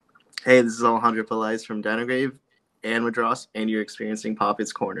Hey, this is Alejandro Pelaez from Danagrave and Madras, and you're experiencing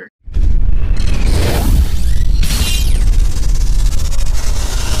Poppy's Corner.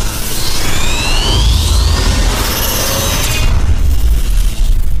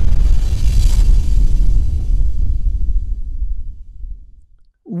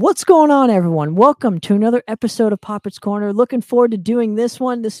 What's going on, everyone? Welcome to another episode of Poppets Corner. Looking forward to doing this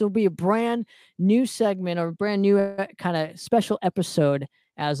one. This will be a brand new segment or a brand new kind of special episode,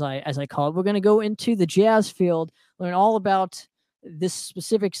 as I call it. We're going to go into the jazz field, learn all about this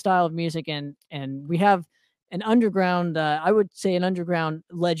specific style of music, and we have an underground, I would say, an underground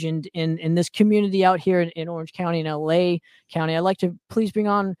legend in this community out here in Orange County, in LA County. I'd like to please bring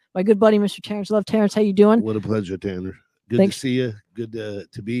on my good buddy, Mr. Terence Love. Terence, how you doing? What a pleasure, Tanner. Good Thanks. to see you. Good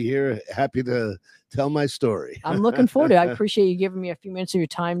to be here. Happy to tell my story. I'm looking forward to it. I appreciate you giving me a few minutes of your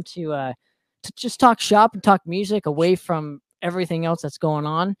time to just talk shop and talk music away from everything else that's going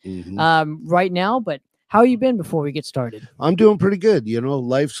on right now. But how you been before we get started? I'm doing pretty good. You know,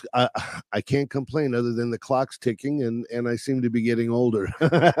 life's I can't complain other than the clock's ticking and I seem to be getting older.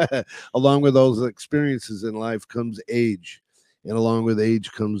 Along with those experiences in life comes age. And along with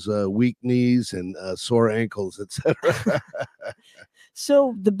age comes weak knees and sore ankles, etc.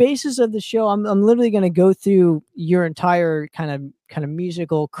 So the basis of the show, I'm literally going to go through your entire kind of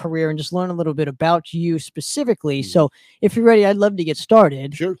musical career and just learn a little bit about you specifically. So if you're ready, I'd love to get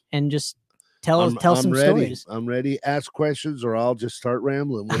started. Sure. And just tell I'm some ready. stories. I'm ready. Ask questions or I'll just start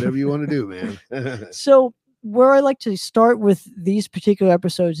rambling. Whatever you want to do, man. So where I like to start with these particular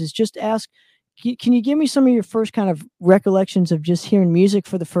episodes is just ask, can you give me some of your first kind of recollections of just hearing music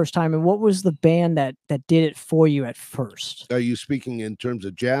for the first time, and what was the band that did it for you at first? Are you speaking in terms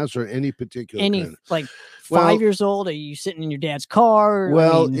of jazz or any particular kind? Like 5 years old? Are you sitting in your dad's car?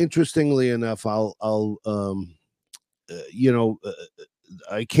 Well, interestingly enough, I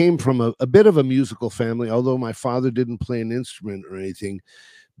came from a bit of a musical family, although my father didn't play an instrument or anything,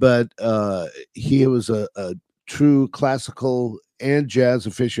 but he was a true classical and jazz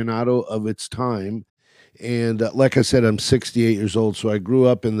aficionado of its time. And like I said, I'm 68 years old, so I grew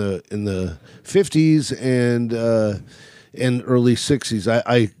up in the 50s and early 60s.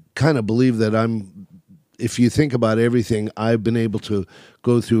 I kind of believe that if you think about everything, I've been able to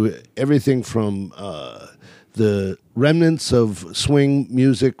go through everything from the remnants of swing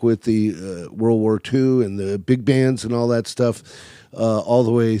music with the World War II and the big bands and all that stuff, all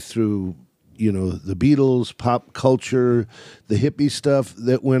the way through the Beatles, pop culture, the hippie stuff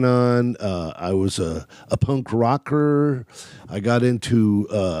that went on. I was a punk rocker. I got into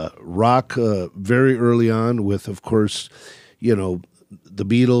rock very early on with, of course, the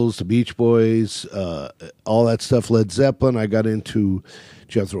Beatles, the Beach Boys, all that stuff, Led Zeppelin. I got into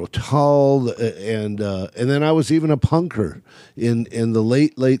Jethro Tull, and then I was even a punker in the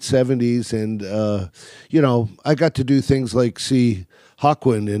late 70s. And, I got to do things like see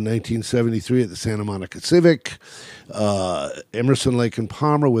Hawkwind in 1973 at the Santa Monica Civic, Emerson, Lake and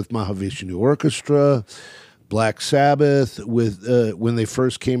Palmer with Mahavishnu Orchestra, Black Sabbath with when they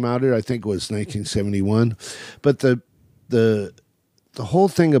first came out here, I think it was 1971. But the whole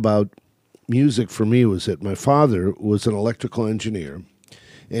thing about music for me was that my father was an electrical engineer,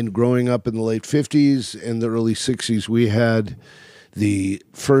 and growing up in the late 50s and the early 60s, we had the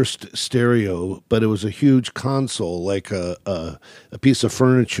first stereo, but it was a huge console, like a piece of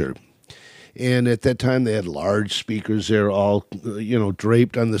furniture. And at that time, they had large speakers there, all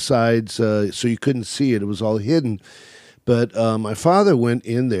draped on the sides, so you couldn't see it. It was all hidden. But my father went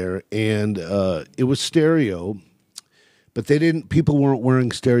in there, and it was stereo, but people weren't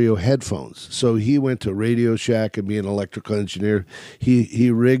wearing stereo headphones. So he went to Radio Shack, and being an electrical engineer,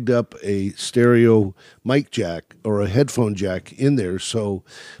 he rigged up a stereo mic jack or a headphone jack in there. So,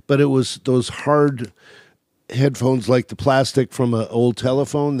 but it was those hard headphones like the plastic from an old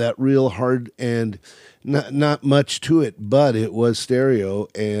telephone, that real hard, and not much to it, but it was stereo.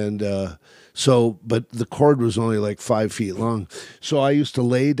 And but the cord was only like 5 feet long. So I used to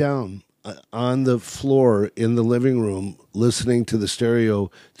lay down on the floor in the living room listening to the stereo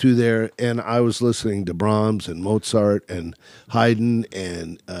through there, and I was listening to Brahms and Mozart and Haydn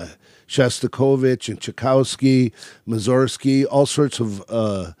and Shostakovich and Tchaikovsky, Mussorgsky, all sorts of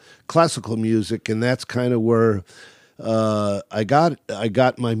classical music, and that's kind of where I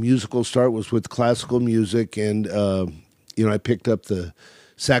got my musical start, was with classical music. And I picked up the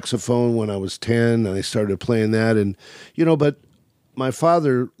saxophone when I was 10, and I started playing that. And but my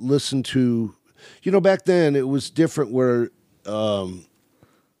father listened to, back then it was different, where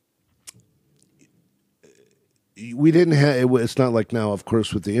we didn't have, it's not like now, of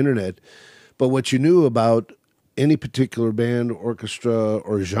course, with the internet, but what you knew about any particular band, orchestra,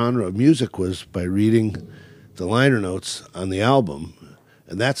 or genre of music was by reading the liner notes on the album.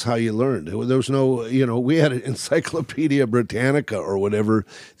 And that's how you learned. There was no, we had an Encyclopedia Britannica or whatever,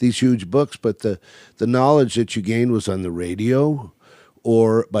 these huge books, but the knowledge that you gained was on the radio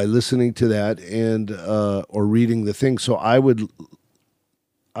or by listening to that and or reading the thing. So I would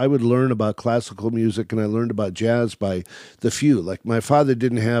learn about classical music and I learned about jazz by the few. Like my father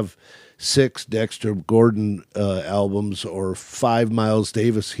didn't have 6 Dexter Gordon albums or 5 Miles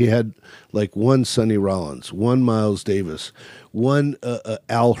Davis. He had like 1 Sonny Rollins, 1 Miles Davis, 1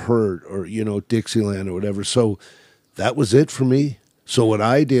 Al Hurd or, Dixieland or whatever. So that was it for me. So what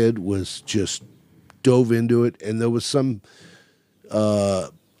I did was just dove into it. And there was some,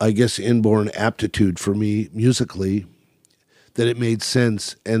 I guess, inborn aptitude for me musically that it made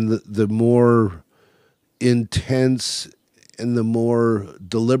sense. And the more intense and the more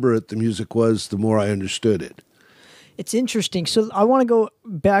deliberate the music was, the more I understood it. It's interesting. So I want to go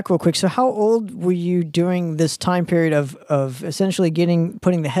back real quick. So how old were you during this time period of essentially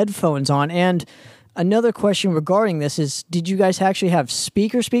putting the headphones on? And another question regarding this is, did you guys actually have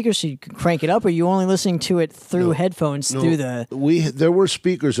speakers so you could crank it up, or are you only listening to it through headphones through the... There were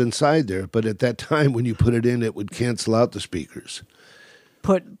speakers inside there, but at that time when you put it in, it would cancel out the speakers.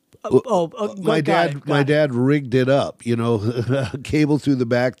 My dad rigged it up, cable through the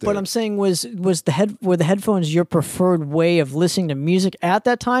back there. But I'm saying, were the headphones your preferred way of listening to music at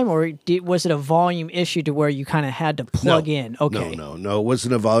that time, or was it a volume issue to where you kind of had to plug in? Okay, no, it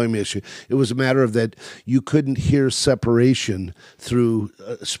wasn't a volume issue. It was a matter of that you couldn't hear separation through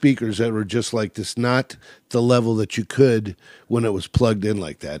speakers that were just like this, not the level that you could when it was plugged in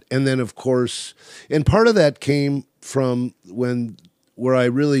like that. And then, of course, and part of that came from where I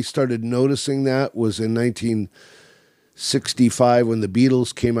really started noticing that was in 1965 when the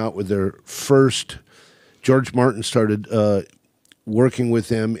Beatles came out with their first. George Martin started working with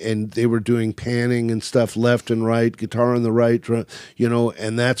them, and they were doing panning and stuff left and right, guitar on the right,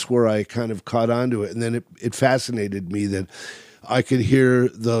 and that's where I kind of caught on to it. And then it fascinated me that I could hear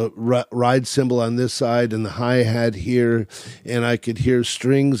the ride cymbal on this side and the hi-hat here, and I could hear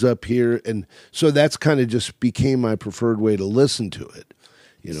strings up here. And so that's kind of just became my preferred way to listen to it.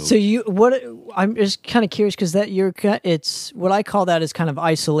 So I'm just kind of curious because it's what I call that is kind of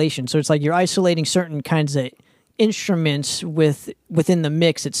isolation. So it's like you're isolating certain kinds of instruments within the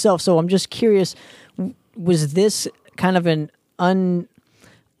mix itself. So I'm just curious, was this kind of an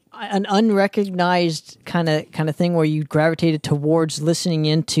unrecognized kind of thing where you gravitated towards listening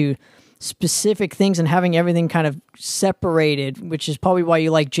into specific things and having everything kind of separated, which is probably why you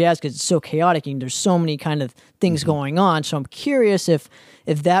like jazz, because it's so chaotic and there's so many kind of things going on. So I'm curious if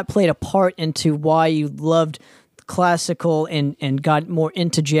that played a part into why you loved classical and got more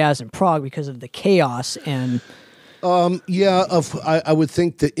into jazz and prog because of the chaos and... I would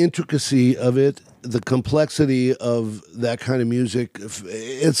think the intricacy of it, the complexity of that kind of music.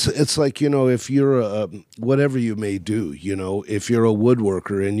 It's like, if you're whatever you may do, if you're a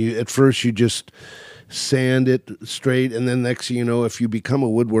woodworker and at first you just sand it straight, and then next thing you know, if you become a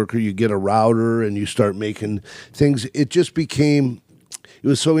woodworker, you get a router and you start making things. It just became... It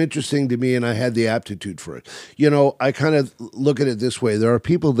was so interesting to me, and I had the aptitude for it. I kind of look at it this way. There are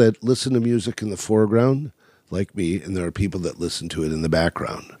people that listen to music in the foreground, like me, and there are people that listen to it in the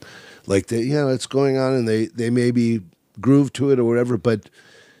background. Like, it's going on, and they maybe groove to it or whatever, but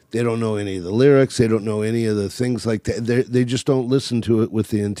they don't know any of the lyrics. They don't know any of the things like that. They just don't listen to it with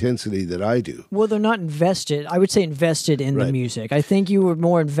the intensity that I do. Well, they're not invested. I would say invested in the music. I think you were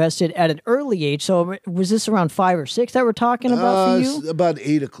more invested at an early age. So was this around 5 or 6 that we're talking about for you? About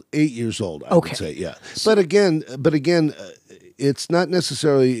 8 years old, I would say, yeah. But again, it's not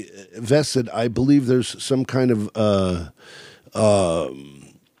necessarily vested. I believe there's some kind of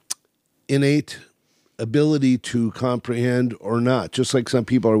innate ability to comprehend or not. Just like some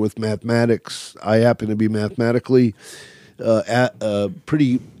people are with mathematics. I happen to be mathematically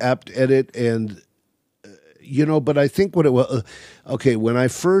pretty apt at it. And, but I think what it was, when I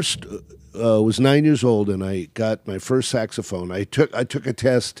first was 9 years old and I got my first saxophone, I took a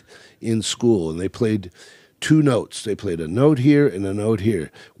test in school, and they played 2 notes. They played a note here and a note here.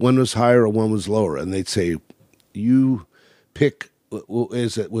 One was higher or one was lower. And they'd say, you pick,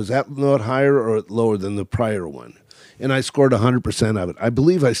 was that note higher or lower than the prior one? And I scored 100% of it. I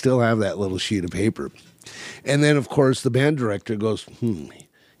believe I still have that little sheet of paper. And then, of course, the band director goes,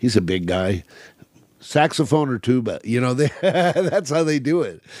 he's a big guy. Saxophone or tuba, that's how they do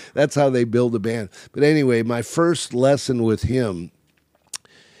it. That's how they build a band. But anyway, my first lesson with him,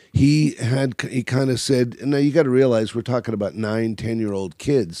 he kind of said, now you got to realize we're talking about 9, 10-year-old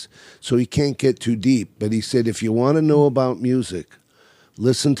kids, so he can't get too deep. But he said, if you want to know about music,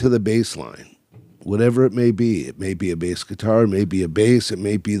 listen to the bass line, whatever it may be. It may be a bass guitar, it may be a bass, it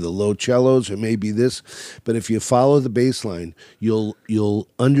may be the low cellos, it may be this. But if you follow the bass line, you'll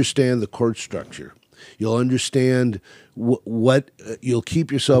understand the chord structure. You'll understand what you'll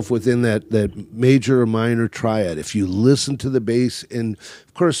keep yourself within that major or minor triad. If you listen to the bass, and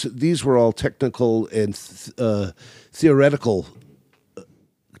of course, these were all technical and theoretical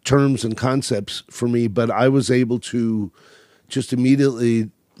terms and concepts for me, but I was able to just immediately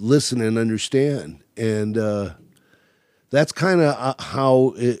listen and understand. And that's kind of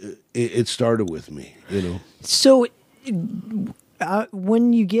how it started with me, you know. So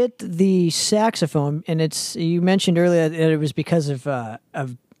when you get the saxophone, and you mentioned earlier that it was because of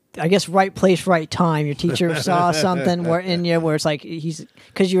I guess right place, right time. Your teacher saw something where it's like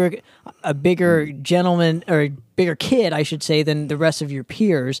because you were a bigger gentleman or a bigger kid, I should say, than the rest of your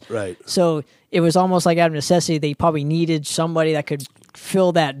peers. Right. So it was almost like out of necessity. They probably needed somebody that could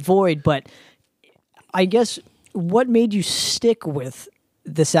fill that void. But I guess what made you stick with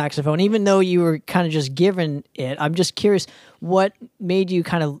the saxophone, even though you were kind of just given it? I'm just curious, what made you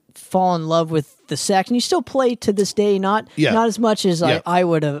kind of fall in love with the sax? And you still play to this day, not as much as I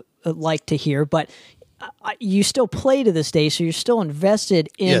would have liked to hear, but you still play to this day, so you're still invested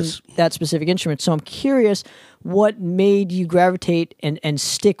in that specific instrument. So I'm curious, what made you gravitate and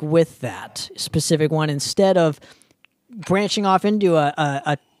stick with that specific one instead of branching off into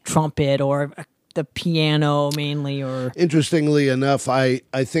a trumpet or the piano mainly? Or interestingly enough, I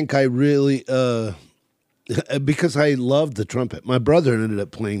think I really because I loved the trumpet. My brother ended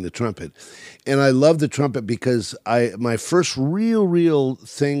up playing the trumpet, and I loved the trumpet because my first real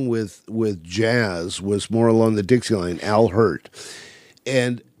thing with jazz was more along the Dixie line, Al Hurt,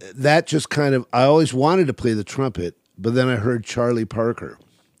 and that just kind of, I always wanted to play the trumpet, but then I heard Charlie Parker,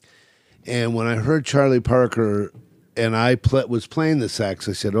 and when I heard Charlie Parker and I was playing the sax,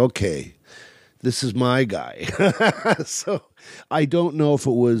 I said, okay, this is my guy. So I don't know if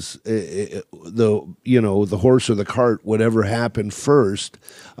it was the horse or the cart, whatever happened first.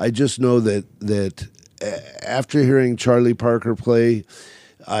 I just know that after hearing Charlie Parker play,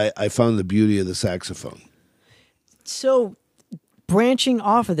 I found the beauty of the saxophone. So branching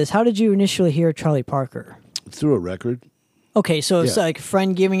off of this, how did you initially hear Charlie Parker? Through a record. Okay, so it's like a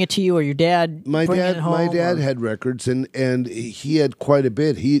friend giving it to you, or your dad bringing it home? My dad had records, and he had quite a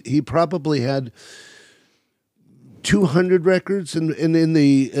bit. He probably had 200 records, and in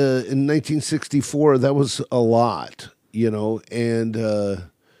 1964, that was a lot, you know, and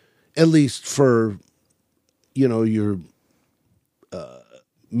at least for, you know, your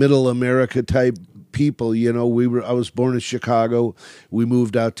middle America type people, you know. I was born in Chicago. We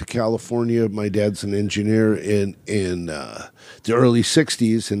moved out to California. My dad's an engineer in the early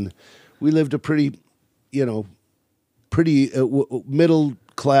 60s, and we lived a pretty middle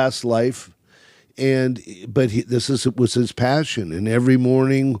class life. But this was his passion, and every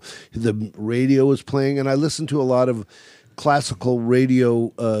morning the radio was playing, and I listened to a lot of classical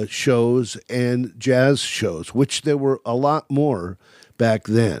radio shows and jazz shows, which there were a lot more back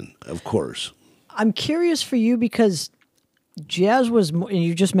then, of course. I'm curious for you because jazz was, and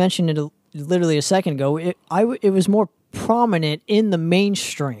you just mentioned it literally a second ago, it was more prominent in the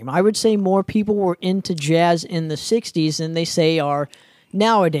mainstream. I would say more people were into jazz in the 60s than they say are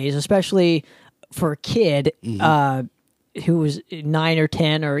nowadays, especially for a kid who was 9 or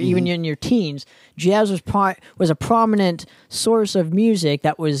 10 or even in your teens. Jazz was a prominent source of music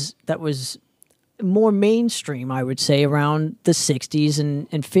that was more mainstream, I would say, around the 60s and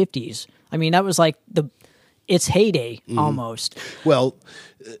 50s. I mean, that was like its heyday almost. Well,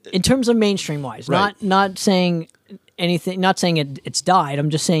 in terms of mainstream wise, right. not saying anything, not saying it's died. I'm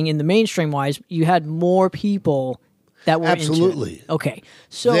just saying in the mainstream wise, you had more people that were absolutely into it. Okay,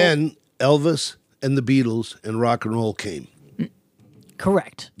 so then Elvis and the Beatles and rock and roll came.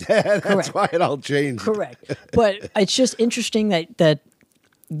 Correct. That's why it all changed. Correct. But it's just interesting that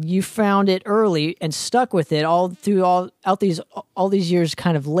you found it early and stuck with it all these years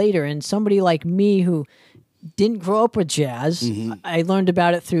kind of later. And somebody like me who didn't grow up with jazz, I learned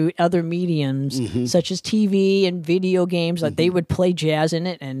about it through other mediums such as TV and video games. Like they would play jazz in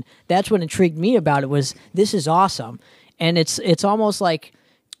it, and that's what intrigued me about it. Was this is awesome, and it's almost like,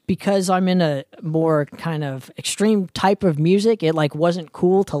 because I'm in a more kind of extreme type of music, it like wasn't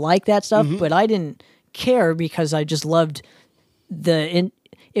cool to like that stuff, but I didn't care because I just loved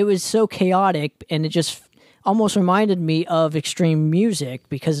it was so chaotic, and it just, almost reminded me of extreme music,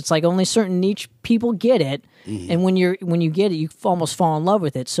 because it's like only certain niche people get it, and when you get it, you almost fall in love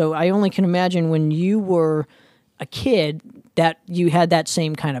with it. So I only can imagine when you were a kid that you had that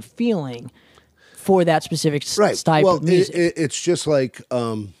same kind of feeling for that specific type of music. It's just like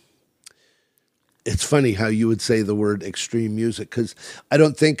it's funny how you would say the word extreme music, because I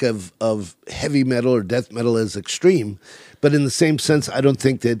don't think of heavy metal or death metal as extreme, but in the same sense, I don't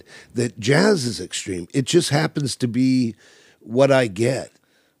think that jazz is extreme. It just happens to be what I get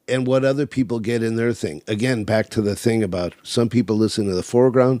and what other people get in their thing. Again, back to the thing about some people listen to the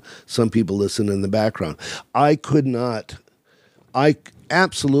foreground, some people listen in the background. I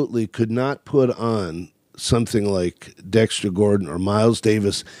absolutely could not put on something like Dexter Gordon or Miles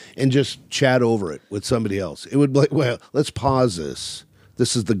Davis and just chat over it with somebody else. It would be like, well, let's pause this.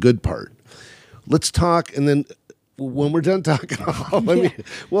 This is the good part. Let's talk, and then when we're done talking,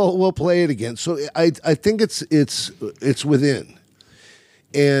 we'll play it again. So I think it's within,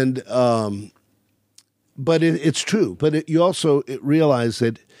 and but it's true. But you also realize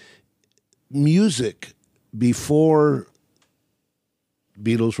that music before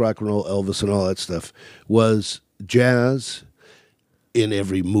Beatles, rock and roll, Elvis, and all that stuff was jazz in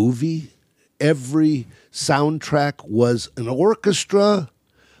every movie. Every soundtrack was an orchestra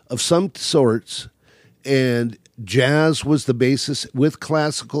of some sorts, and jazz was the basis with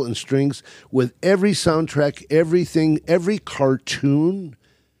classical and strings, with every soundtrack, everything, every cartoon,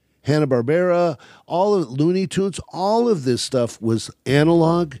 Hanna-Barbera, all of Looney Tunes, all of this stuff was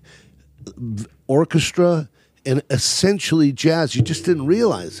analog, orchestra, and essentially jazz. You just didn't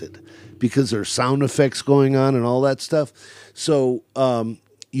realize it because there's sound effects going on and all that stuff. So,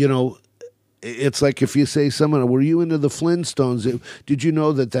 it's like if you say someone, were you into the Flintstones? Did you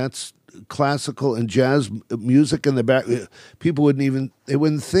know that that's classical and jazz music in the back? People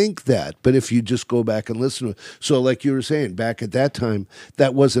wouldn't think that. But if you just go back and listen to it. So like you were saying, back at that time,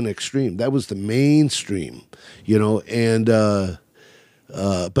 that wasn't extreme. That was the mainstream, and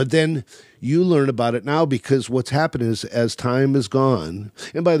but then you learn about it now, because what's happened is as time has gone,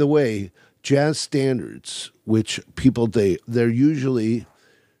 and by the way, jazz standards, which people, they're usually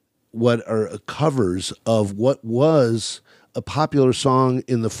what are covers of what was a popular song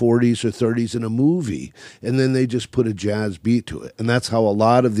in the 40s or 30s in a movie, and then they just put a jazz beat to it. And that's how a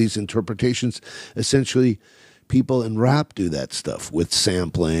lot of these interpretations, essentially, people in rap do that stuff with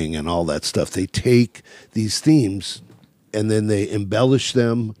sampling and all that stuff. They take these themes and then they embellish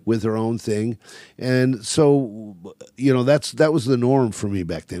them with their own thing. And so, that was the norm for me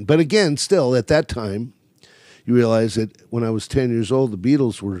back then. But again, still, at that time, you realize that when I was 10 years old, the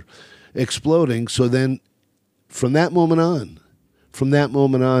Beatles were exploding. So then from that moment on,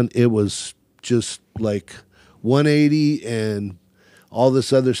 it was just like 180, and all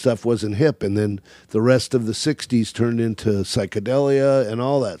this other stuff wasn't hip. And then the rest of the 60s turned into psychedelia and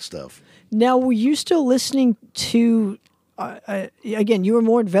all that stuff. Now, were you still listening to... again, you were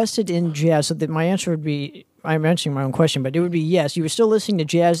more invested in jazz, so that my answer would be, I'm answering my own question, but it would be yes. You were still listening to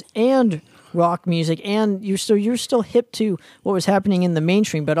jazz and rock music, and you're still hip to what was happening in the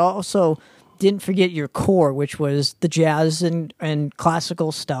mainstream, but also didn't forget your core, which was the jazz and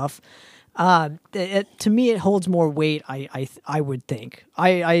classical stuff. To me, it holds more weight. I would think.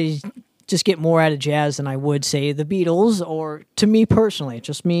 I just get more out of jazz than I would say the Beatles, or to me personally,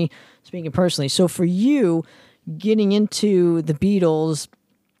 just me speaking personally. So for you, getting into the Beatles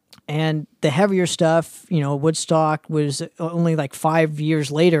and the heavier stuff, Woodstock was only like 5 years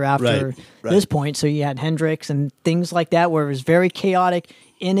later after this point. So you had Hendrix and things like that, where it was very chaotic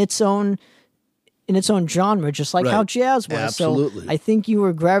in its own genre, just like how jazz was. Absolutely. So I think you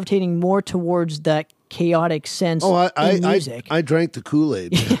were gravitating more towards that chaotic sense in music. I drank the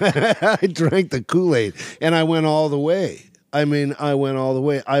Kool-Aid. I drank the Kool-Aid, and I went all the way. I went all the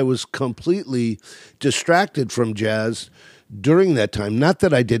way. I was completely distracted from jazz during that time. Not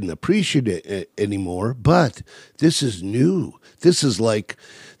that I didn't appreciate it anymore, but this is new. This is like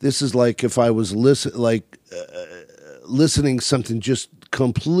if I was listening something just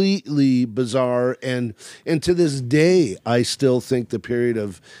completely bizarre, and to this day I still think the period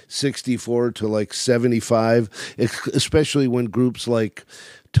of 64 to like 75, especially when groups like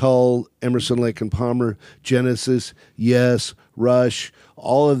Tull, Emerson, Lake and Palmer, Genesis, Yes, Rush,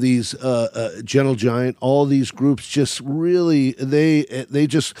 all of these, Gentle Giant, all these groups just really, they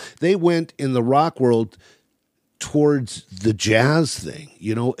went in the rock world towards the jazz thing,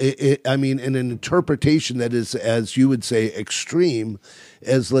 in an interpretation that is, as you would say, extreme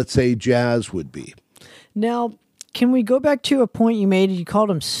as, let's say, jazz would be. Now, can we go back to a point you made? You called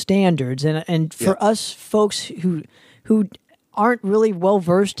them standards, and for us folks who aren't really well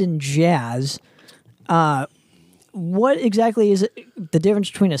versed in jazz, What exactly is the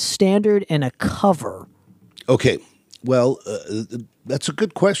difference between a standard and a cover? Okay, well, that's a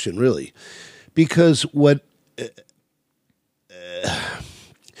good question, really, because a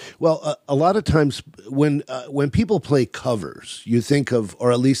lot of times when people play covers, you think of,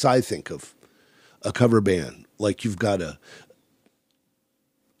 or at least I think of, a cover band. Like you've got a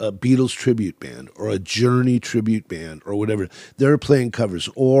Beatles tribute band or a Journey tribute band or whatever. They're playing covers.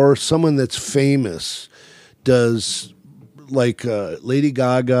 Or someone that's famous does, like Lady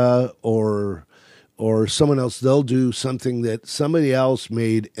Gaga or someone else. They'll do something that somebody else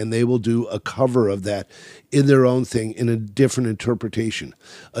made, and they will do a cover of that in their own thing in a different interpretation.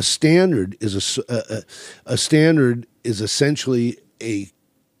 A standard is a standard is essentially a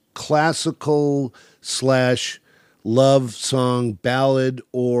classical / love song, ballad,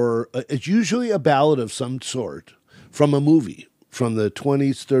 or it's usually a ballad of some sort from a movie from the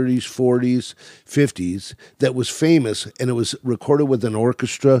 20s, 30s, 40s, 50s that was famous, and it was recorded with an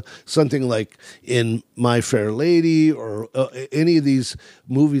orchestra, something like in My Fair Lady or any of these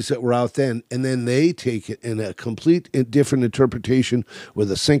movies that were out then, and then they take it in a complete different interpretation with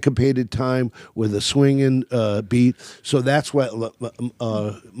a syncopated time, with a swinging beat. So that's what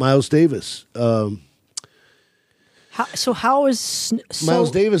Miles Davis... Miles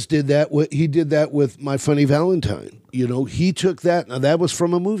Davis did that? He did that with My Funny Valentine. You know, he took that. Now that was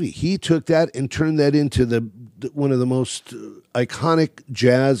from a movie. He took that and turned that into one of the most iconic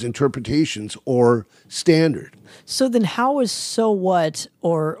jazz interpretations or standard. So then, how is So What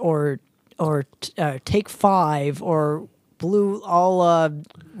or Take Five or Blue Ron?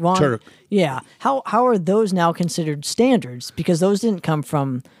 Turk. Yeah. How are those now considered standards? Because those didn't come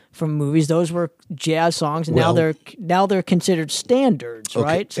from movies. Those were jazz songs, and now they're considered standards, okay,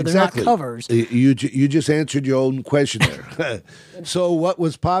 right? So exactly. They're not covers. You just answered your own question there. So what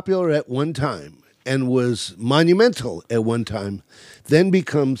was popular at one time and was monumental at one time then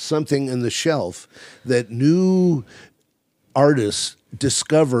becomes something in the shelf that new artists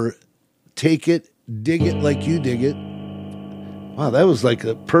discover, take it, dig it like you dig it. Wow, that was like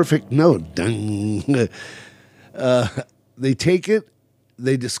a perfect note. Dang. They take it,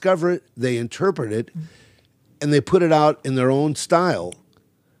 they discover it, they interpret it, and they put it out in their own style.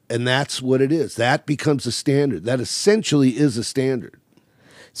 And that's what it is. That becomes a standard. That essentially is a standard.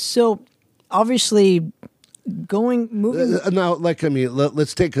 So, obviously, moving now, like, I mean,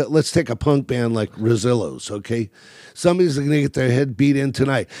 let's take a punk band like Rosillos, okay? Somebody's going to get their head beat in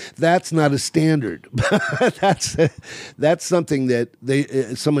tonight. That's not a standard. that's something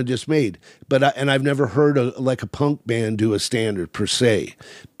that someone just made. But I've never heard like a punk band do a standard per se.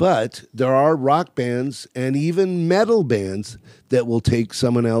 But there are rock bands and even metal bands that will take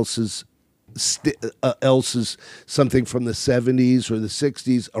someone else's something from the 70s or the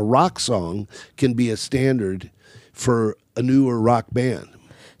 60s. A rock song can be a standard for a newer rock band.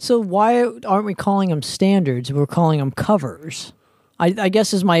 So why aren't we calling them standards? We're calling them covers. I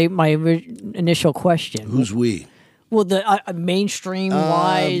guess is my initial question. Who's we? Well, the mainstream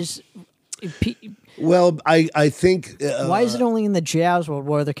wise. Well, I think why is it only in the jazz world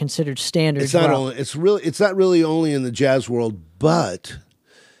where they're considered standards? It's not really only in the jazz world, but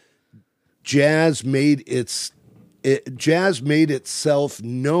jazz made itself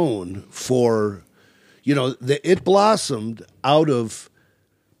known for, it blossomed out of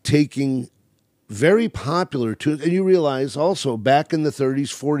taking very popular tunes. And you realize also back in the 30s,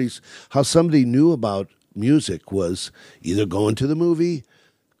 40s, how somebody knew about music was either going to the movie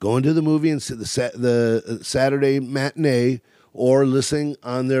and see the Saturday matinee, or listening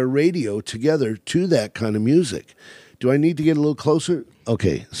on their radio together to that kind of music. Do I need to get a little closer?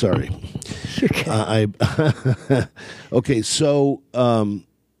 Okay, sorry. Okay, so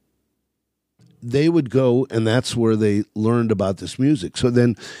they would go, and that's where they learned about this music. So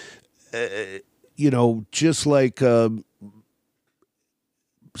then, just like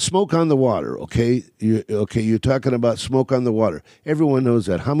Smoke on the Water, okay? You're talking about Smoke on the Water. Everyone knows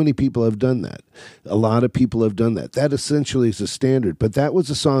that. How many people have done that? A lot of people have done that. That essentially is a standard. But that was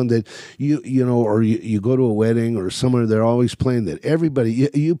a song that you go to a wedding or somewhere, they're always playing that.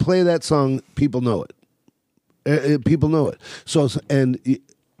 Everybody, you play that song, people know it. People know it. So, and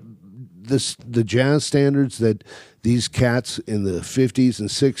the jazz standards that these cats in the 50s and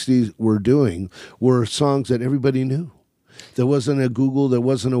 60s were doing were songs that everybody knew. There wasn't a Google, there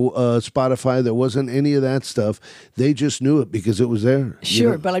wasn't a Spotify, there wasn't any of that stuff. They just knew it because it was there.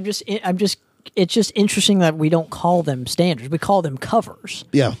 Sure, but it's just interesting that we don't call them standards. We call them covers.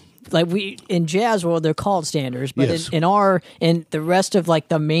 Yeah. Like in jazz world, they're called standards, but yes. in the rest of like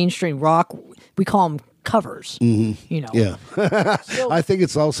the mainstream rock, we call them covers. Mhm. You know. Yeah. So- I think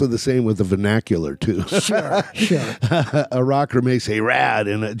it's also the same with the vernacular too. Sure. A rocker may say rad,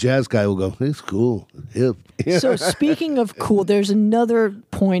 and a jazz guy will go, "It's cool, hip." So speaking of cool, there's another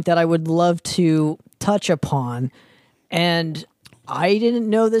point that I would love to touch upon, and I didn't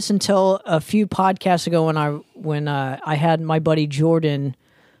know this until a few podcasts ago when I had my buddy Jordan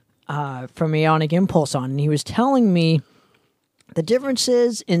from Ionic Impulse on, and he was telling me the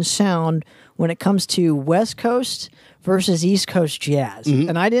differences in sound when it comes to West Coast versus East Coast jazz,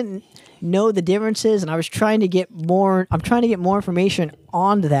 and I didn't know the differences, and I was trying to get more. I'm trying to get more information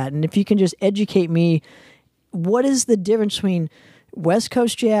on that, and if you can just educate me, what is the difference between West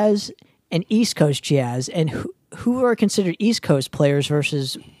Coast jazz and East Coast jazz, and who are considered East Coast players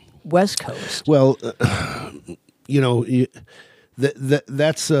versus West Coast? Well,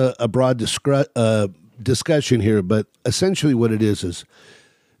 that's a broad discussion here, but essentially what it is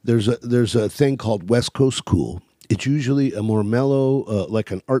there's a thing called West Coast cool. It's usually a more mellow,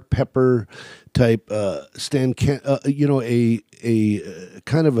 like an Art Pepper type a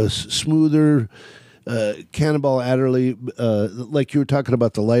kind of a smoother Cannonball Adderley, like you were talking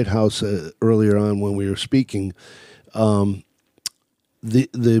about the Lighthouse earlier on when we were speaking. The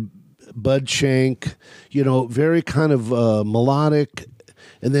Bud Shank, very kind of melodic,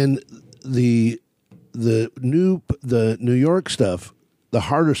 and then the New York stuff, the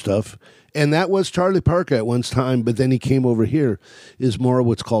harder stuff, and that was Charlie Parker at one time, but then he came over here, is more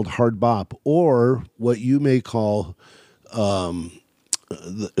what's called hard bop, or what you may call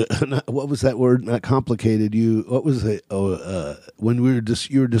what was that word? Not complicated. What was it? When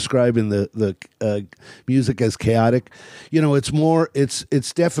you were describing the music as chaotic. It's more.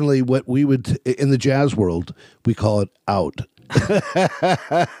 It's definitely what we would in the jazz world we call it out.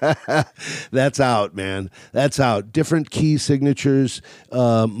 That's out, man. That's out. Different key signatures,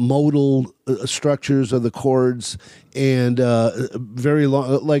 modal structures of the chords, and very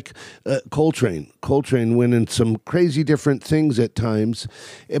long, like Coltrane. Coltrane went in some crazy different things at times,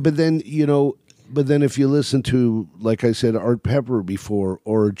 but then if you listen to, like I said, Art Pepper before,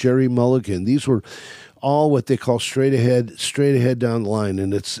 or Jerry Mulligan, these were all what they call straight ahead down the line,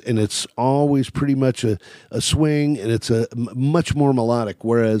 and it's always pretty much a swing, and it's a much more melodic.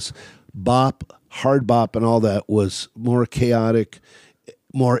 Whereas bop, hard bop, and all that was more chaotic,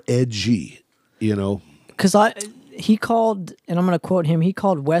 more edgy. Because he called, and I'm going to quote him. He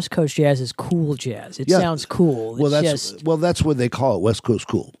called West Coast jazz as cool jazz. It sounds cool. That's what they call it, West Coast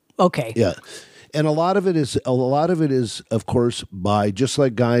cool. Okay. Yeah. And a lot of it is, of course, by just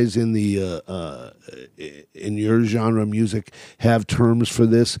like guys in the in your genre of music have terms for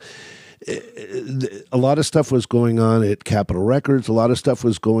this. A lot of stuff was going on at Capitol Records. A lot of stuff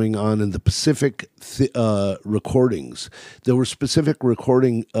was going on in the Pacific recordings. There were specific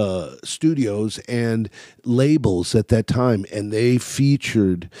recording studios and labels at that time, and they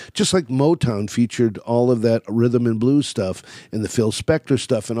featured, just like Motown featured all of that rhythm and blues stuff and the Phil Spector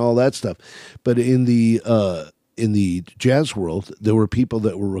stuff and all that stuff. But in the jazz world, there were people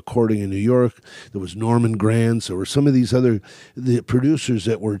that were recording in New York. There was Norman Granz. There were some of these the producers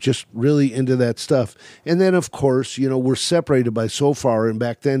that were just really into that stuff. And then, of course, we're separated by so far, and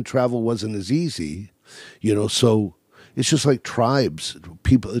back then travel wasn't as easy, so it's just like tribes.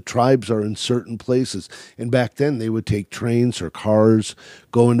 Tribes are in certain places. And back then they would take trains or cars,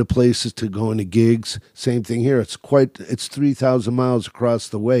 go into places to go into gigs. Same thing here. It's 3,000 miles across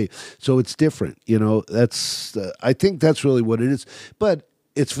the way. So it's different. That's, I think that's really what it is. But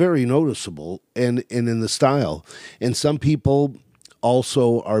it's very noticeable and in the style. And some people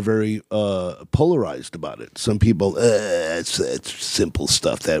also are very polarized about it. Some people, it's simple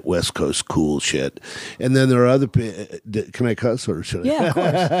stuff, that West Coast cool shit. And then there are other, can I cuss or should I? Yeah, of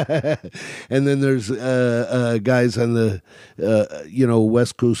course. And then there's guys on the,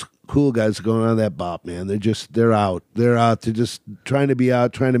 West Coast cool guys going on that bop, man. They're out. They're just trying to be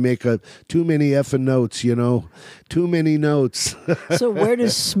out, trying to make too many effing notes, too many notes. So where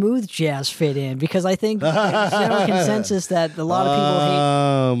does smooth jazz fit in? Because I think there's general consensus that a lot of people hate.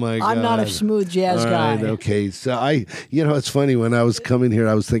 Oh my God! I'm not a smooth jazz guy. Right, okay, so it's funny, when I was coming here,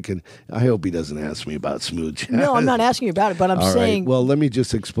 I was thinking, I hope he doesn't ask me about smooth jazz. No, I'm not asking you about it, but I'm saying. Right. Well, let me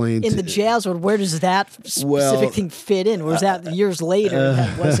just explain. In the jazz world, where does that specific thing fit in? Or is that years later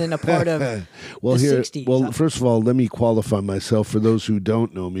that wasn't a part of the 60s? Well, first of all, let me qualify myself for those who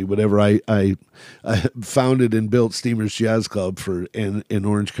don't know me. Whatever, I founded and built Steamers Jazz Club in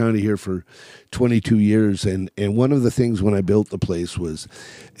Orange County here for 22 years, and one of the things when I built the place was,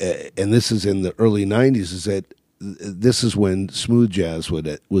 and this is in the early 90s, is that this is when smooth jazz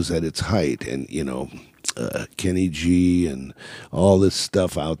was at its height, and Kenny G and all this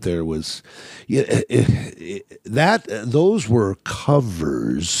stuff out there was, those were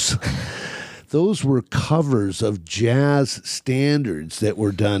covers. Those were covers of jazz standards that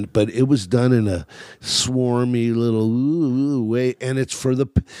were done, but it was done in a swarmy little way. And it's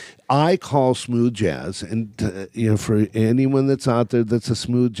I call smooth jazz, and for anyone that's out there that's a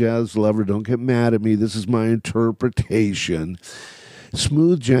smooth jazz lover, don't get mad at me. This is my interpretation.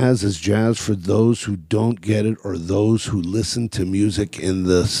 Smooth jazz is jazz for those who don't get it or those who listen to music in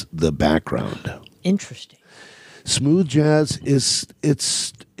the background. Interesting. Smooth jazz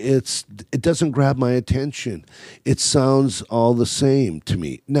it doesn't grab my attention. It sounds all the same to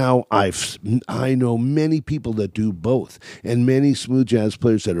me. Now I know many people that do both, and many smooth jazz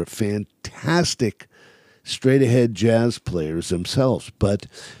players that are fantastic straight ahead jazz players themselves. But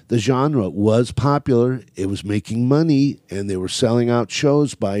the genre was popular. It was making money, and they were selling out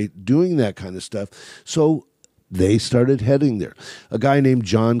shows by doing that kind of stuff. So they started heading there. A guy named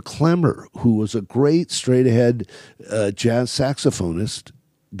John Clemmer, who was a great straight-ahead jazz saxophonist,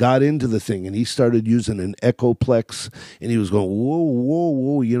 got into the thing, and he started using an Echoplex, and he was going whoa, whoa,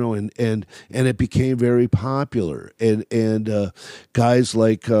 whoa, and it became very popular. And guys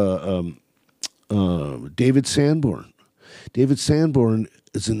like David Sanborn. David Sanborn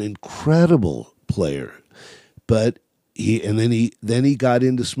is an incredible player, but then he got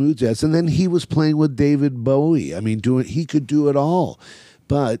into smooth jazz, and then he was playing with David Bowie. I mean, he could do it all.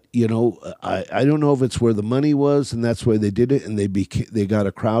 But I don't know if it's where the money was, and that's why they did it, and they got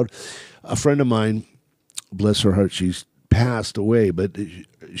a crowd. A friend of mine, bless her heart, she's passed away, but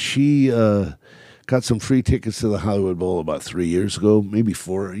she got some free tickets to the Hollywood Bowl about 3 years ago, maybe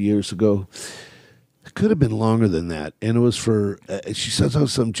 4 years ago. It could have been longer than that, and it was for she says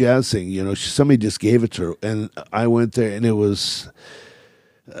some jazz thing. Somebody just gave it to her, and I went there, and it was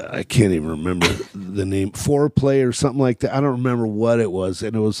I can't even remember the name, Foreplay or something like that. I don't remember what it was,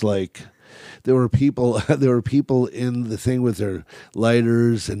 and it was like there were people in the thing with their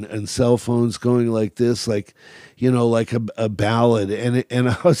lighters and cell phones going like this, like a ballad, and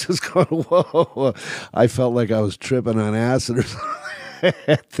I was just going, whoa! I felt like I was tripping on acid or something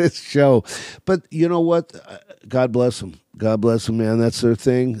at this show. But you know what? God bless them. God bless them, man. That's their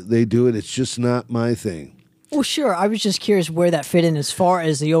thing. They do it. It's just not my thing. Well, sure. I was just curious where that fit in as far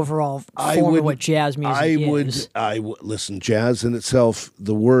as the overall form of what jazz music is. Listen, jazz in itself,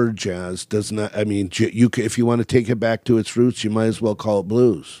 the word jazz does not, I mean, if you want to take it back to its roots, you might as well call it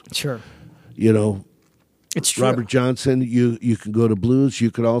blues. Sure. It's true. Robert Johnson, you can go to blues. You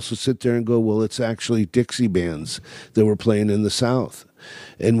could also sit there and go, well, it's actually Dixie bands that were playing in the South.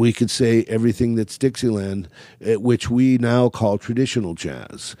 And we could say everything that's Dixieland, which we now call traditional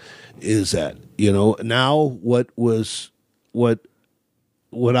jazz, is that. Now what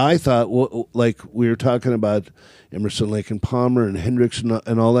I thought, like we were talking about Emerson, Lake and Palmer and Hendrix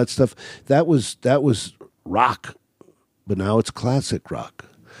and all that stuff, that was rock, but now it's classic rock,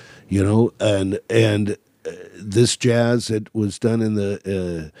 and this jazz that was done in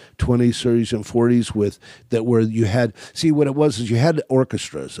the 20s, 30s, and 40s where you had, see what it was is you had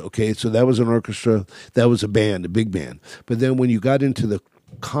orchestras, okay? So that was an orchestra, that was a band, a big band. But then when you got into the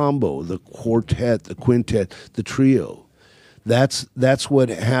combo, the quartet, the quintet, the trio, that's what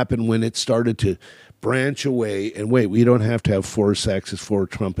happened when it started to branch away. And wait, we don't have to have 4 saxes, 4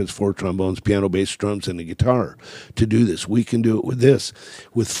 trumpets, 4 trombones, piano, bass, drums, and a guitar to do this. We can do it with this.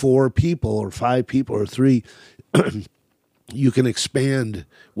 With 4 people or 5 people or 3, you can expand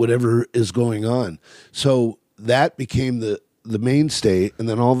whatever is going on. So that became the mainstay, and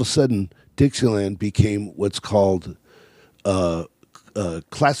then all of a sudden, Dixieland became what's called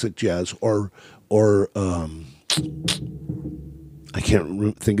classic jazz, or I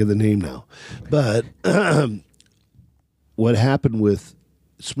can't think of the name now. But what happened with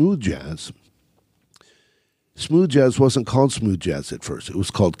smooth jazz wasn't called smooth jazz at first. It was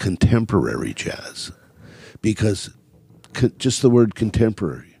called contemporary jazz, because just the word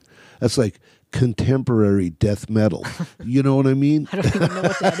contemporary, that's like contemporary death metal. You know what I mean? I don't even know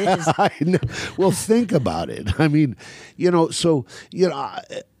what that is. I know. Well, think about it. I mean,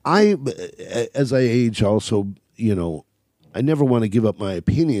 I as I age also, I never want to give up my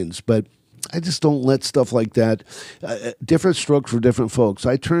opinions, but I just don't let stuff like that. Different strokes for different folks.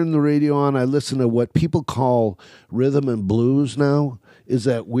 I turn the radio on. I listen to what people call rhythm and blues now. Is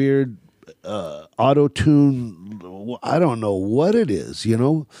that weird auto-tune? I don't know what it is,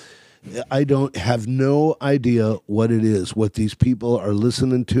 I don't have no idea what it is, what these people are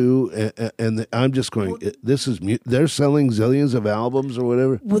listening to, and I'm just going. This is they're selling zillions of albums or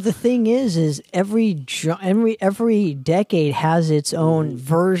whatever. Well, the thing is every decade has its own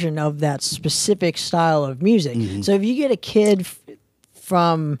version of that specific style of music. So if you get a kid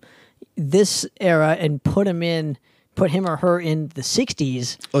from this era and put him or her in the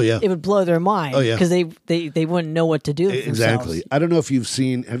 60s, it would blow their mind because they wouldn't know what to do with exactly. themselves. I don't know if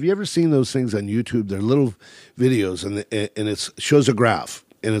have you ever seen those things on YouTube? They're little videos and it shows a graph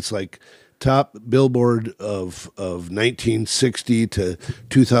and it's like top Billboard of 1960 to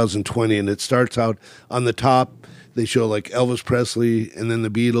 2020, and it starts out on the top. They show like Elvis Presley and then the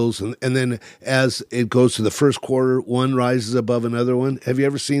Beatles, and then as it goes to the first quarter, one rises above another one. Have you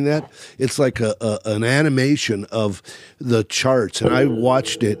ever seen that? It's like an animation of the charts, and I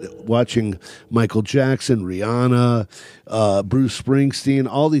watched it watching Michael Jackson, Rihanna, Bruce Springsteen,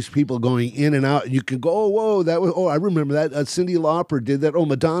 all these people going in and out. You can go, oh, whoa, I remember that. Cyndi Lauper did that. Oh,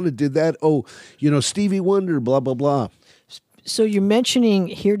 Madonna did that. Oh, Stevie Wonder, blah, blah, blah. So you're mentioning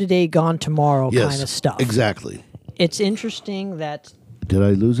Here Today, Gone Tomorrow kind of stuff. Exactly. It's interesting that... Did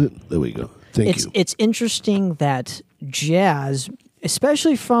I lose it? There we go. Thank you. It's interesting that jazz,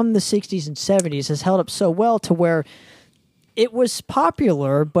 especially from the 60s and 70s, has held up so well to where it was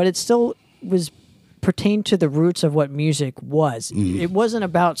popular, but it still was pertained to the roots of what music was. It wasn't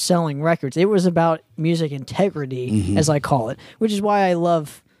about selling records. It was about music integrity, as I call it, which is why I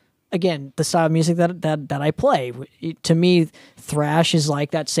love... Again, the style of music that I play. To me, thrash is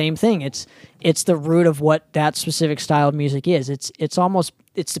like that same thing. It's the root of what that specific style of music is. It's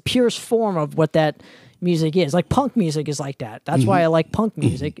the purest form of what that music is. Like punk music is like that. That's why I like punk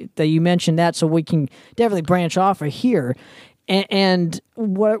music. That you mentioned that, so we can definitely branch off of here. And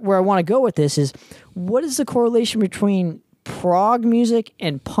where I want to go with this is, what is the correlation between prog music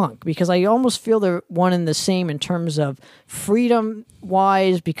and punk? Because I almost feel they're one and the same in terms of freedom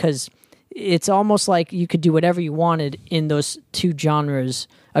wise, because it's almost like you could do whatever you wanted in those two genres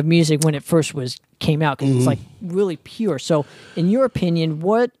of music when it first came out, because it's like really pure. So in your opinion,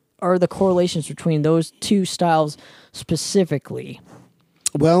 what are the correlations between those two styles specifically?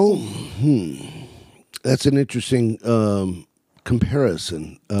 Well, that's an interesting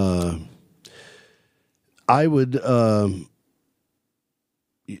comparison. I would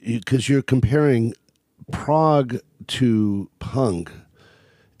because you're comparing prog to punk,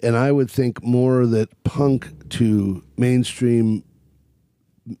 and I would think more that punk to mainstream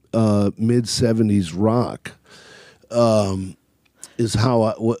mid-70s rock is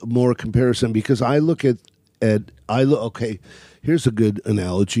how more comparison, because I look at okay, here's a good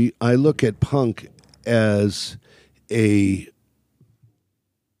analogy. I look at punk as a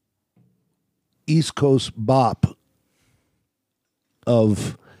East Coast bop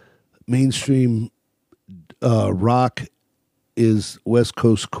of mainstream rock is West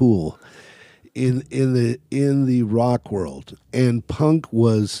Coast cool in the rock world, and punk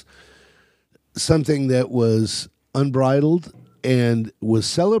was something that was unbridled and was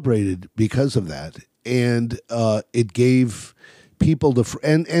celebrated because of that, and it gave people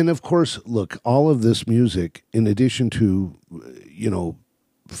and of course, look, all of this music, in addition to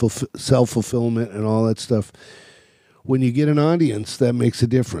self-fulfillment and all that stuff, when you get an audience, that makes a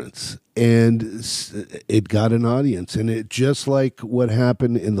difference. And it got an audience. And it just like what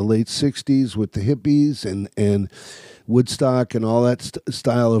happened in the late 60s with the hippies and Woodstock and all that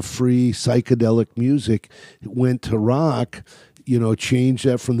style of free psychedelic music, it went to rock, changed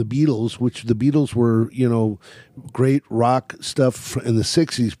that from the Beatles, which the Beatles were, great rock stuff in the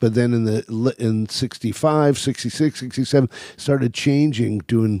 60s, but then in 65, 66, 67, started changing,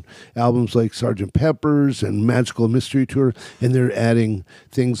 doing albums like Sgt. Pepper's and Magical Mystery Tour, and they're adding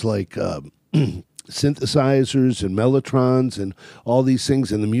things like synthesizers and mellotrons and all these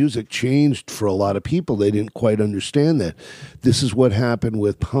things, and the music changed for a lot of people. They didn't quite understand that. This is what happened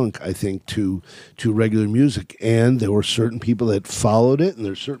with punk, I think, to regular music, and there were certain people that followed it, and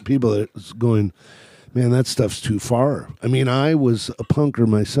there's certain people that was going, man, that stuff's too far. I mean, I was a punker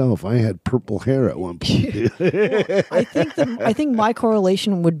myself. I had purple hair at one point. Well, I think my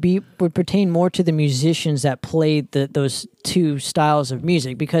correlation would pertain more to the musicians that played those two styles of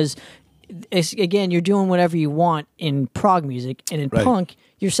music, because again, you're doing whatever you want in prog music, and in punk,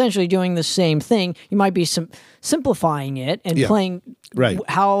 you're essentially doing the same thing. You might be simplifying it and playing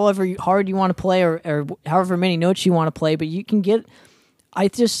however hard you want to play, or however many notes you want to play, but you can get I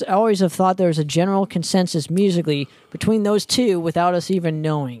always have thought there's a general consensus musically between those two without us even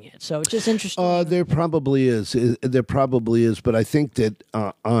knowing it. So it's just interesting. There probably is. There probably is, but I think that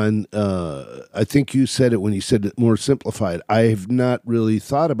I think you said it when you said it more simplified. I have not really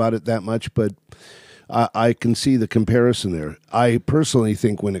thought about it that much, but I can see the comparison there. I personally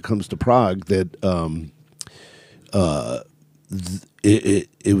think when it comes to Prague that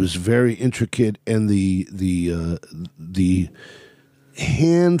it was very intricate, and the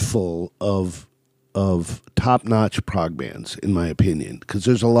handful of top-notch prog bands, in my opinion, because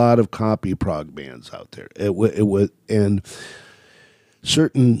there's a lot of copy prog bands out there. And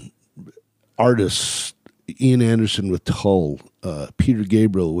certain artists, Ian Anderson with Tull, Peter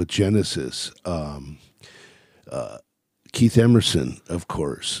Gabriel with Genesis, Keith Emerson, of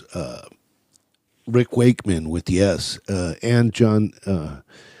course, Rick Wakeman with Yes, and John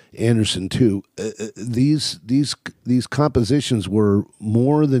Anderson too. These compositions were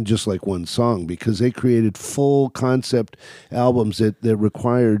more than just like one song, because they created full concept albums that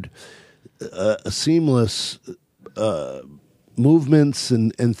required a seamless movements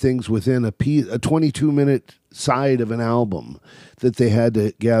and things within a 22-minute side of an album that they had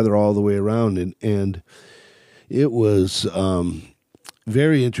to gather all the way around, and it was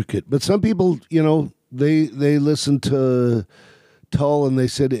very intricate. But some people, they listen to Tull and they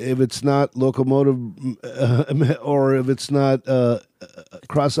said if it's not Locomotive or if it's not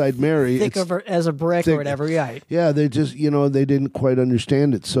Cross-Eyed Mary, Thick as a brick or whatever, right? Yeah, they just they didn't quite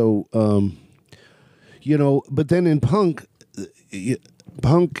understand it. So but then in punk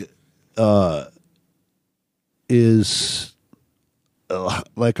is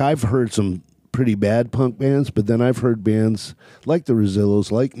like, I've heard some pretty bad punk bands, but then I've heard bands like the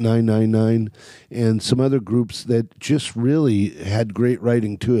Rosillos, like 999, and some other groups that just really had great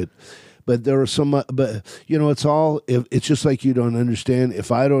writing to it. But there are some, but it's all, it's just like you don't understand.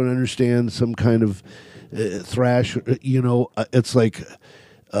 If I don't understand some kind of thrash, it's like,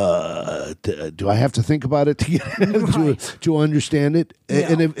 do I have to think about it to get to understand it? Yeah.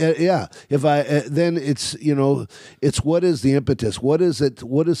 And if I then it's it's what is the impetus? What is it?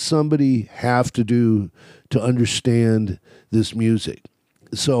 What does somebody have to do to understand this music?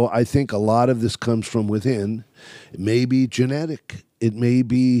 So I think a lot of this comes from within. It may be genetic. It may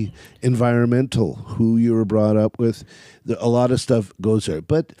be environmental, who you were brought up with. A lot of stuff goes there.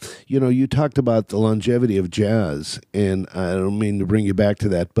 But, you talked about the longevity of jazz, and I don't mean to bring you back to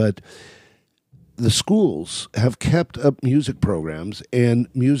that, but the schools have kept up music programs, and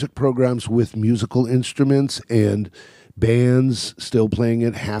music programs with musical instruments and bands still playing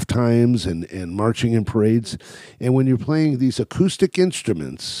at half times and marching in parades. And when you're playing these acoustic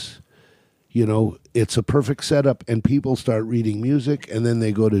instruments, it's a perfect setup, and people start reading music, and then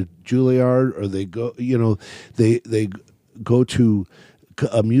they go to Juilliard, or they go, they go to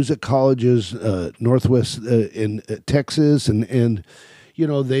music colleges, Northwest in Texas, and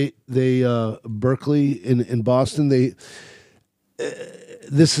they Berkeley in Boston.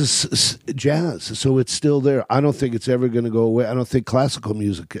 This is jazz, so it's still there. I don't think it's ever going to go away. I don't think classical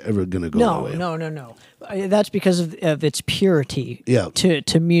music ever going to go away. No. That's because of its purity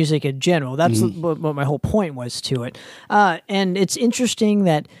to music in general. That's what my whole point was to it. And it's interesting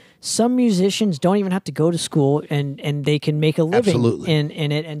that some musicians don't even have to go to school, and they can make a living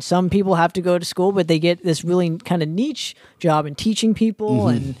in it. And some people have to go to school, but they get this really kind of niche job in teaching people.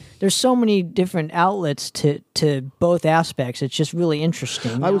 And there's so many different outlets to both aspects. It's just really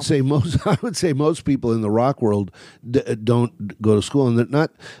interesting. I would say most people in the rock world don't go to school, and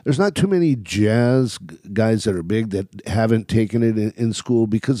there's not too many jazz guys that are big that haven't taken it in school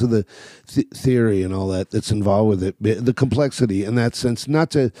because of the theory and all that's involved with it, the complexity in that sense.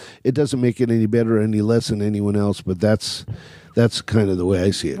 It doesn't make it any better or any less than anyone else, but that's kind of the way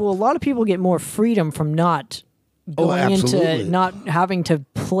I see it. Well, a lot of people get more freedom from not going into not having to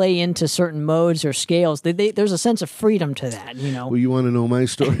play into certain modes or scales. There's a sense of freedom to that, Well, you want to know my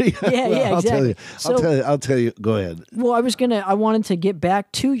story? Yeah, exactly. I'll tell you. Go ahead. Well, I wanted to get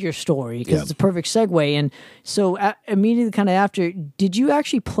back to your story because it's a perfect segue. And so immediately, kind of after, did you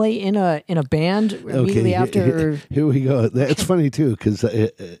actually play in a band immediately after? Here we go. That's funny too, because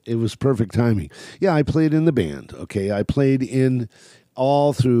it was perfect timing. Yeah, I played in the band. Okay, I played in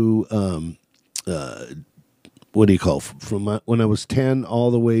all through. What do you call, from when I was 10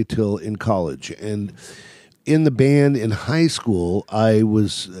 all the way till in college. And in the band in high school, I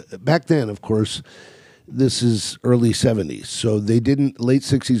was, back then, of course, this is early 70s. So they didn't, late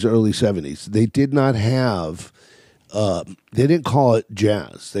 60s, early 70s, they did not have they didn't call it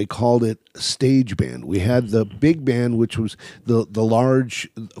jazz. They called it stage band. We had the big band, which was the large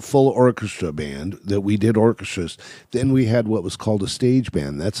full orchestra band that we did orchestras. Then we had what was called a stage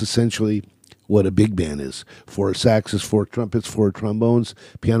band. That's essentially what a big band is: 4 saxes, 4 trumpets, 4 trombones,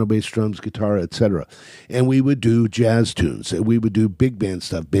 piano, bass, drums, guitar, etc. And we would do jazz tunes, and we would do big band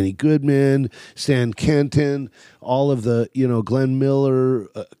stuff: Benny Goodman, Stan Kenton, all of the, Glenn Miller,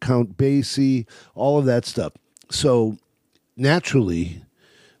 Count Basie, all of that stuff. So naturally,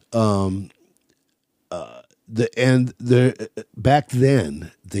 back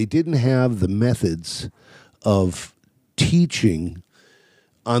then they didn't have the methods of teaching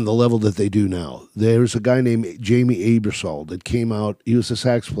on the level that they do now. There's a guy named Jamie Aebersold that came out. He was a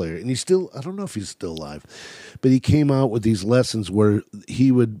sax player, and I don't know if he's still alive, but he came out with these lessons where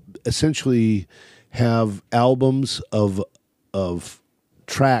he would essentially have albums of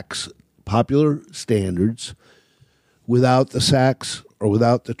tracks, popular standards, without the sax or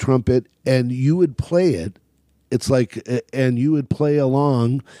without the trumpet, and you would play it. It's like, and you would play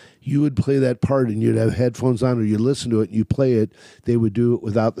along. You would play that part, and you'd have headphones on, or you'd listen to it, and you play it. They would do it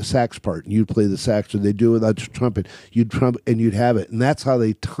without the sax part, and you'd play the sax, or they'd do it without the trumpet. You'd trumpet, and you'd have it. And that's how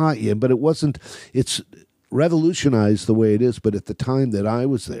they taught you. But it's revolutionized the way it is, but at the time that I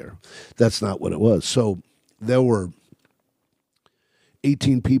was there, that's not what it was. So there were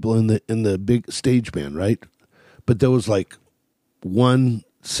 18 people in the big stage band, right? But there was like one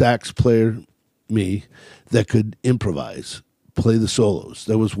sax player, me, that could improvise, play the solos.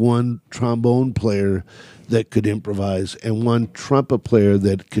 There was one trombone player that could improvise, and one trumpet player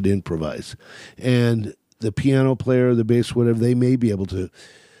that could improvise. And the piano player, the bass, whatever, they may be able to.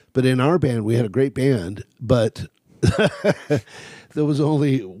 But in our band, we had a great band, but there was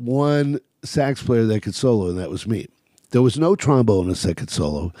only one sax player that could solo, and that was me. There was no trombonist that could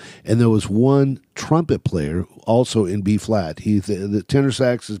solo, and there was one trumpet player also in B flat. The tenor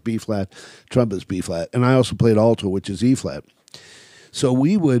sax is B flat, trumpet is B flat, and I also played alto, which is E flat. So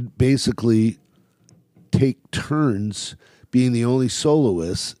we would basically take turns being the only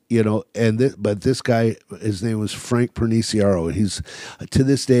soloist, but this guy, his name was Frank Perniciaro, and he's, to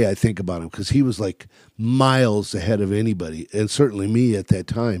this day, I think about him, because he was like miles ahead of anybody, and certainly me at that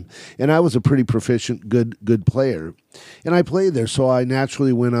time. And I was a pretty proficient, good player. And I played there, so I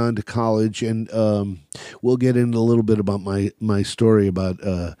naturally went on to college, and we'll get into a little bit about my story about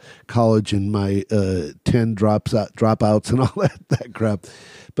college and my 10 dropouts and all that crap.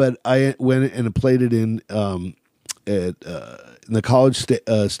 But I went and played it in the college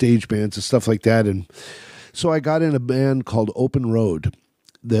stage bands and stuff like that, and so I got in a band called Open Road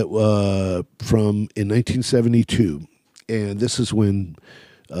that in 1972, and this is when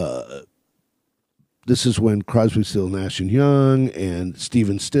Crosby, Still, Nash and Young and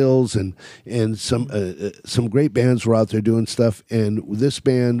Stephen Stills and some great bands were out there doing stuff. And this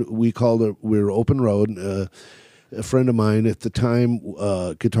band we were Open Road. A friend of mine at the time,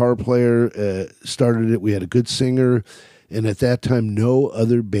 guitar player, started it. We had a good singer, and at that time, no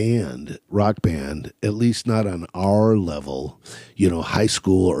other rock band, at least not on our level, high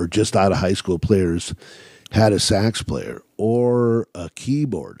school or just out of high school players, had a sax player or a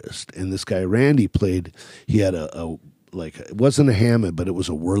keyboardist. And this guy Randy played. He had it wasn't a Hammond, but it was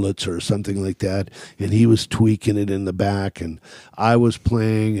a Wurlitzer or something like that, and he was tweaking it in the back, and I was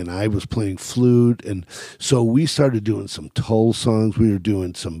playing flute, and so we started doing some Tull songs, we were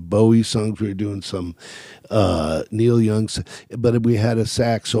doing some Bowie songs, we were doing some Neil Young, but we had a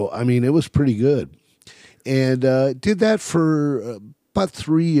sax, so I mean it was pretty good, and did that for about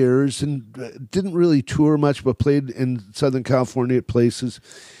 3 years, and didn't really tour much, but played in Southern California at places.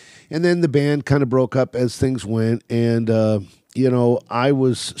 And then the band kind of broke up as things went, and I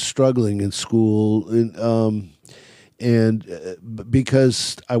was struggling in school, and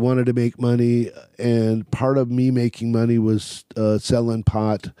because I wanted to make money, and part of me making money was selling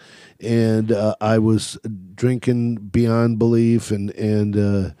pot, and I was drinking beyond belief,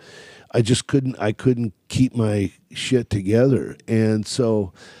 and I just couldn't keep my shit together, and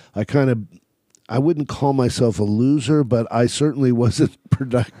so I wouldn't call myself a loser, but I certainly wasn't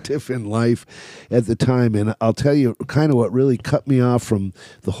productive in life at the time. And I'll tell you kind of what really cut me off from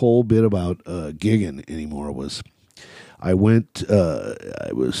the whole bit about gigging anymore was I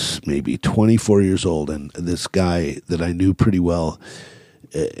was maybe 24 years old, and this guy that I knew pretty well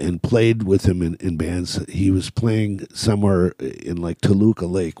and played with him in bands. He was playing somewhere in like Toluca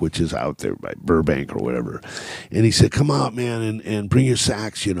Lake, which is out there by Burbank or whatever. And he said, "Come out, man, and bring your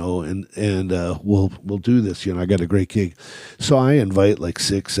sax, and we'll do this. I got a great gig." So I invite like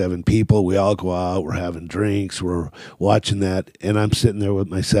 6, 7 people. We all go out. We're having drinks. We're watching that, and I'm sitting there with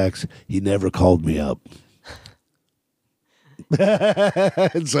my sax. He never called me up.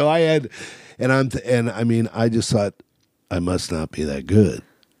 And so I had, and I mean, I just thought I must not be that good,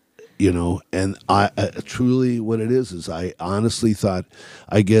 and I truly what it is I honestly thought,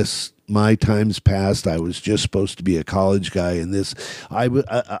 I guess my time's passed. I was just supposed to be a college guy, and this,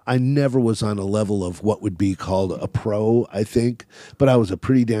 I never was on a level of what would be called a pro, I think, but I was a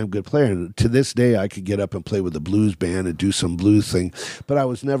pretty damn good player. And to this day, I could get up and play with a blues band and do some blues thing, but I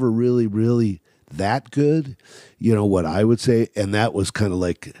was never really, really that good, what I would say. And that was kind of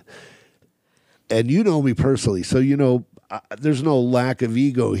like, and you know me personally, so there's no lack of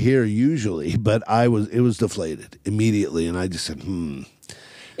ego here usually, but it was deflated immediately, and I just said,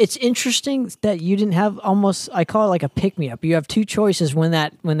 It's interesting that you didn't have almost, I call it like a pick-me-up. You have two choices when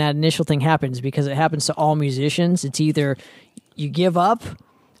that initial thing happens, because it happens to all musicians. It's either you give up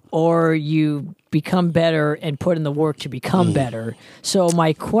or you become better and put in the work to become better. So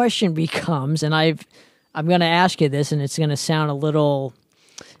my question becomes, and I'm going to ask you this, and it's going to sound a little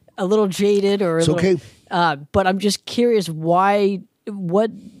jaded or okay. But I'm just curious,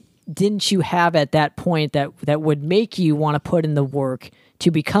 what didn't you have at that point that would make you want to put in the work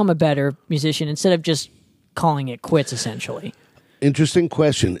to become a better musician instead of just calling it quits, essentially? Interesting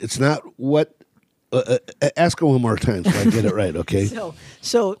question. It's not what. Ask it one more time so I get it right, okay?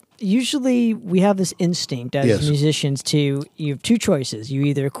 So usually we have this instinct as musicians you have two choices. You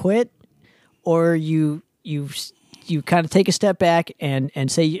either quit or you kind of take a step back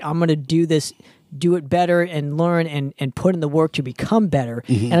and say, I'm going to do this, do it better and learn and put in the work to become better.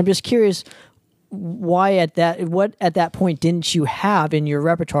 Mm-hmm. And I'm just curious, what at that point didn't you have in your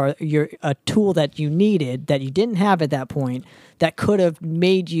repertoire, a tool that you needed that you didn't have at that point that could have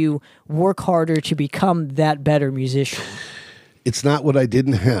made you work harder to become that better musician? It's not what I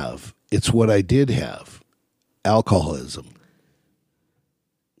didn't have. It's what I did have. Alcoholism.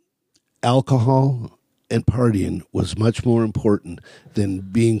 Alcohol and partying was much more important than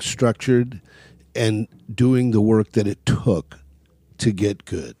being structured and doing the work that it took to get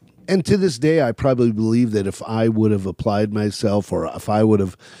good. And to this day, I probably believe that if I would have applied myself, or if I would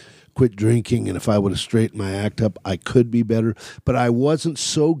have quit drinking, and if I would have straightened my act up, I could be better. But I wasn't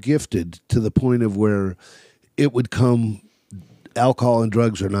so gifted to the point of where it would come alcohol and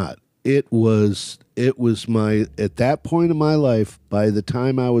drugs or not. It was my, at that point in my life, by the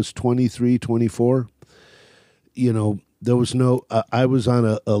time I was 23, 24, there was no, I was on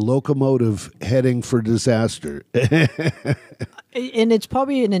a locomotive heading for disaster. And it's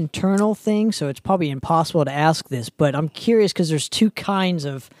probably an internal thing, so it's probably impossible to ask this, but I'm curious because there's two kinds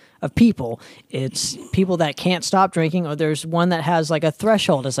of people. It's people that can't stop drinking, or there's one that has like a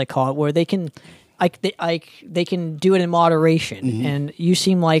threshold, as I call it, where they can, they can do it in moderation. Mm-hmm. And you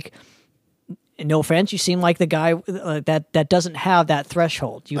seem like, no offense, you seem like the guy that doesn't have that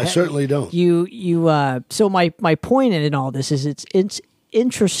threshold. I certainly don't. So my point in all this is it's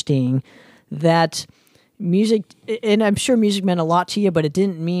interesting that music, and I'm sure music meant a lot to you, but it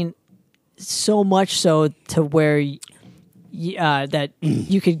didn't mean so much so to where that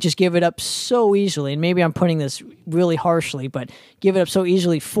you could just give it up so easily. And maybe I'm putting this really harshly, but give it up so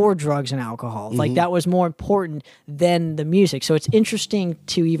easily for drugs and alcohol. Mm-hmm. Like that was more important than the music. So it's interesting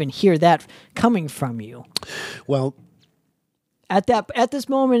to even hear that coming from you. Well, at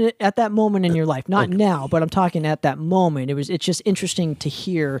that moment in your life, not okay. Now, but I'm talking at that moment. It's just interesting to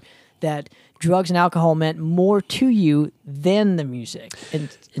hear that drugs and alcohol meant more to you than the music.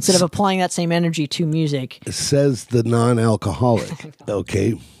 And instead of applying that same energy to music. Says the non-alcoholic.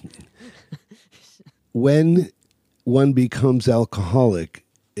 Okay. When one becomes alcoholic,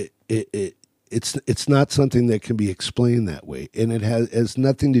 it's not something that can be explained that way. And it has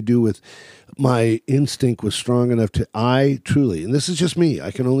nothing to do with my instinct was strong enough to, I truly, and this is just me,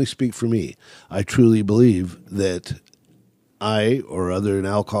 I can only speak for me, I truly believe that I or other than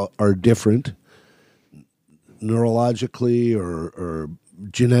alcohol are different neurologically or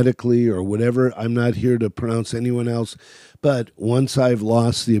genetically or whatever. I'm not here to pronounce anyone else, but once I've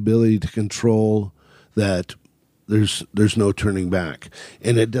lost the ability to control that, there's no turning back.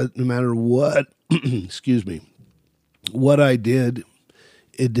 And it doesn't matter what, excuse me, what I did,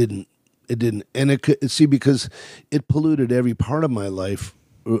 it didn't. And it could, see, because it polluted every part of my life,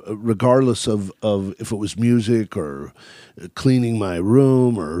 regardless of if it was music or cleaning my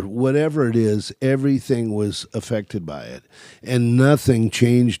room or whatever it is, everything was affected by it. And nothing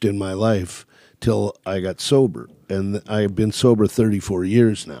changed in my life till I got sober. And I've been sober 34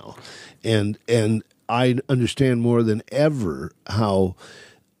 years now. And I understand more than ever how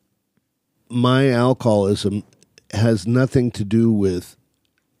my alcoholism has nothing to do with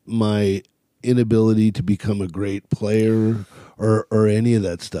my inability to become a great player or any of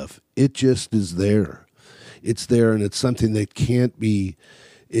that stuff. It just is there. it's there, and it's something that can't be.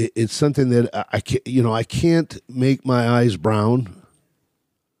 It's something that I can't. I can't make my eyes brown.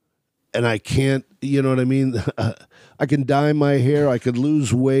 And I can't, you know what I mean? I can dye my hair. I could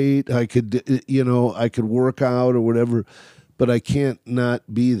lose weight. I could, I could work out or whatever, but I can't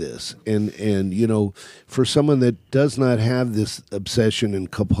not be this. And for someone that does not have this obsession and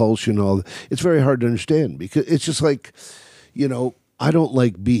compulsion, it's very hard to understand, because it's just like, I don't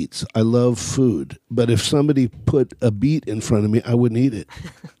like beets. I love food. But if somebody put a beet in front of me, I wouldn't eat it.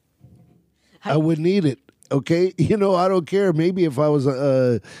 I wouldn't eat it. Okay, I don't care. Maybe if I was,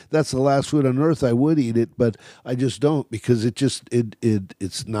 that's the last food on earth, I would eat it, but I just don't, because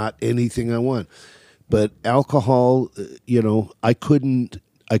it's not anything I want. But alcohol, I could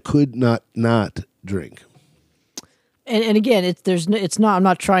not drink. And again, it's not. I'm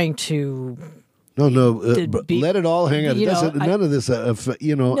not trying to. No, let it all hang out. None of this,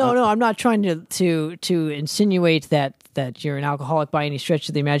 No, I'm not trying to insinuate that you're an alcoholic by any stretch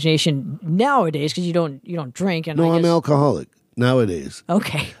of the imagination nowadays, because you don't drink. And I'm alcoholic nowadays.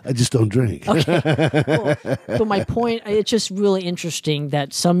 Okay, I just don't drink. Okay, cool. But my point, it's just really interesting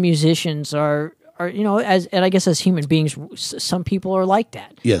that some musicians are and I guess as human beings, some people are like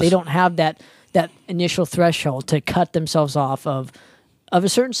that. Yes. They don't have that initial threshold to cut themselves off of a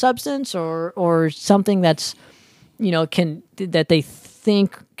certain substance or something that's that they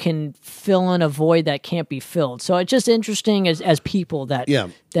think can fill in a void that can't be filled. So it's just interesting as people that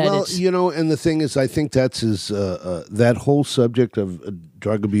and the thing is, I think that's that whole subject of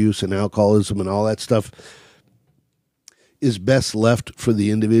drug abuse and alcoholism and all that stuff is best left for the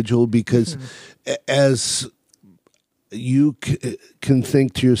individual, because as you can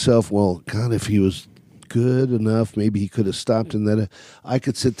think to yourself, well, God, if he was good enough, maybe he could have stopped. And then I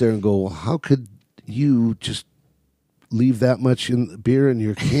could sit there and go, well, how could you just leave that much beer in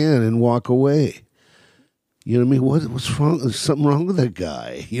your can and walk away? You know what I mean? What's wrong? There's something wrong with that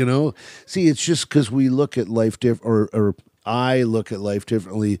guy, See, it's just because we look at life different, or I look at life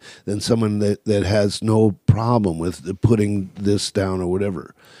differently than someone that has no problem with putting this down or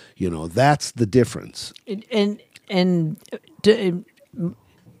whatever. That's the difference. And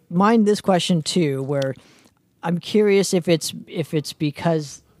mind this question too, where I'm curious if it's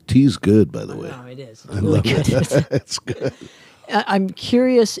because tea's good, by the way. No, it is. I love it. It's good. I'm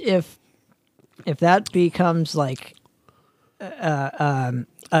curious if that becomes like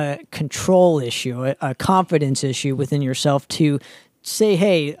a control issue, a confidence issue within yourself to say,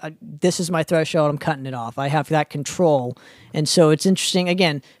 hey, this is my threshold, I'm cutting it off. I have that control. And so it's interesting,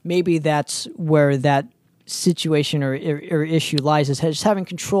 again, maybe that's where that situation or issue lies, is just having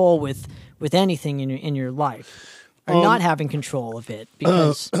control with anything in your life. Or not having control of it,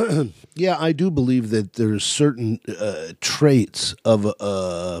 because yeah, I do believe that there's certain traits of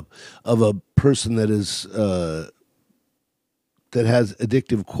a person that is that has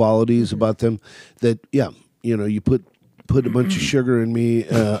addictive qualities about them. That you put a bunch of sugar in me.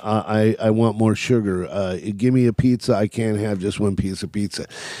 I want more sugar. Give me a pizza. I can't have just one piece of pizza.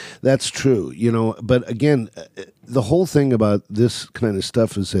 That's true, But again, the whole thing about this kind of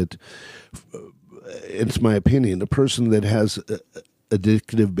stuff is that, it's my opinion, a person that has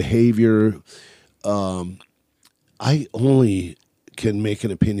addictive behavior, I only can make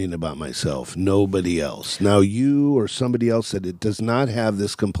an opinion about myself, nobody else. Now, you or somebody else that it does not have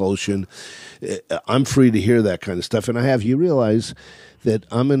this compulsion, I'm free to hear that kind of stuff. And I have you realize that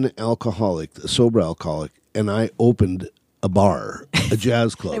I'm an alcoholic, a sober alcoholic, and I opened a bar, a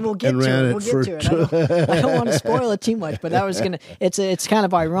jazz club, and we'll get ran to it. I don't want to spoil it too much, but that was it's kind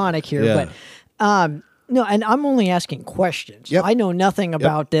of ironic here, yeah. But no, and I'm only asking questions. Yep. I know nothing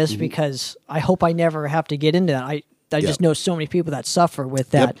about this because I hope I never have to get into that. I just know so many people that suffer with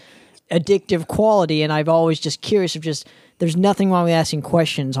that addictive quality, and I've always just curious of there's nothing wrong with asking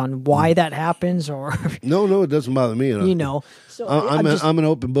questions on why that happens, or no, it doesn't bother me. So I'm an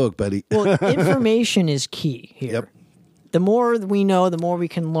open book, buddy. Well, information is key here. Yep. The more we know, the more we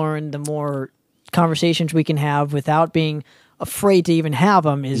can learn, the more conversations we can have without being afraid to even have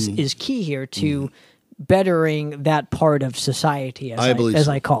them is key here to bettering that part of society, as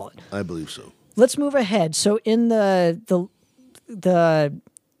I call it. I believe so. Let's move ahead. So in the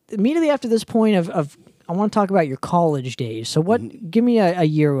immediately after this point of I want to talk about your college days. So give me a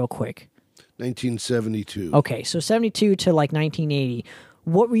year real quick. 1972. Okay, so 72 to like 1980.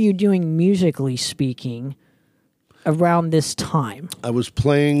 What were you doing musically speaking around this time? I was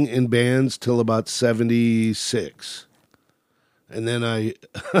playing in bands till about 76. And then I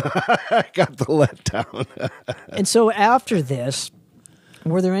got the letdown. And so after this,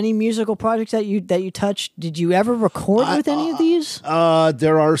 Were there any musical projects that you touched? Did you ever record with any of these?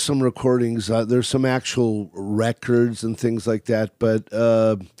 There are some recordings. There's some actual records and things like that. But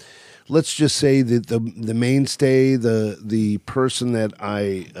let's just say that the mainstay, the person that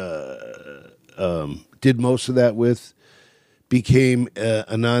I did most of that with, became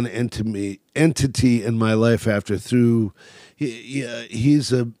a non-entity in my life after he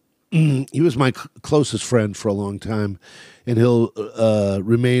was my closest friend for a long time, and he'll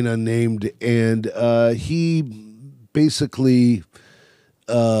remain unnamed. And he basically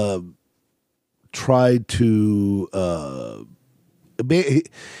tried to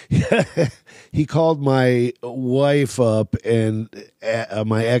he called my wife up and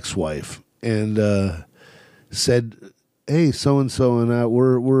my ex-wife and said, "Hey, so and so and I,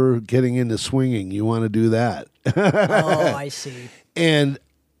 we're getting into swinging. You want to do that?" Oh, I see. And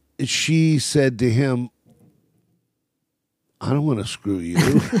she said to him, "I don't want to screw you."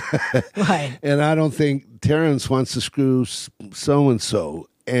 Right. And I don't think Terence wants to screw so and so.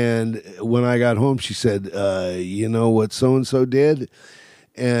 And when I got home, she said, "You know what so and so did?"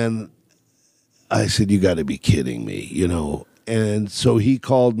 And I said, "You got to be kidding me," And so he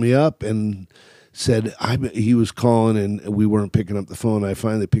called me up and said he was calling and we weren't picking up the phone. I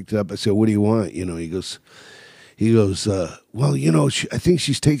finally picked it up. I said, "What do you want?" He goes, "Well, I think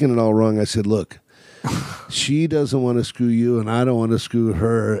she's taking it all wrong." I said, "Look, she doesn't want to screw you and I don't want to screw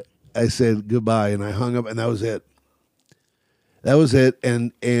her." I said, "Goodbye." And I hung up and that was it.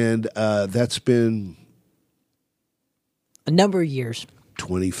 And that's been a number of years.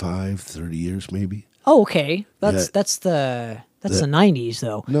 25, 30 years maybe. Oh, okay. That's the 90s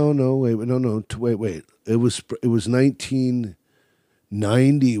though. No, wait. It was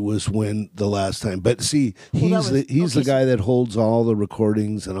 1990 was when the last time. But see, he's the guy that holds all the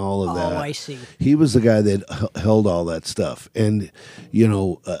recordings and all of that. Oh, I see. He was the guy that held all that stuff, and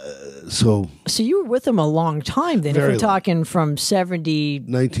so you were with him a long time then. If we're talking from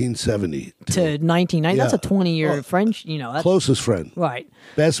 1970 to 1990, that's a 20-year friendship. That's closest friend, right?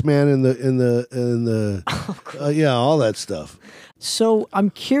 Best man in the all that stuff. So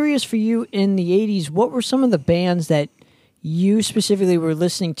I'm curious for you in the 80s, what were some of the bands that you specifically were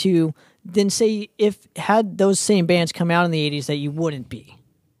listening to, then say if had those same bands come out in the 80s that you wouldn't be?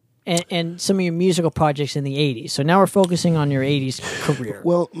 And some of your musical projects in the 80s. So now we're focusing on your 80s career.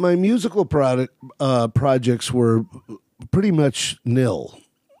 Well, my musical projects were pretty much nil.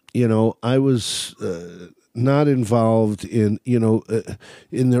 I was not involved in the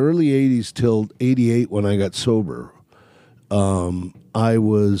early 80s till 88 when I got sober. I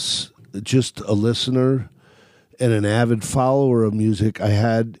was just a listener and an avid follower of music. I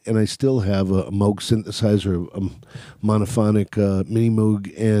had, and I still have, a Moog synthesizer, a monophonic mini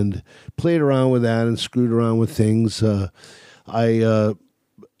Moog, and played around with that and screwed around with things. I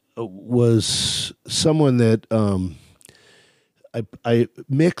was someone that I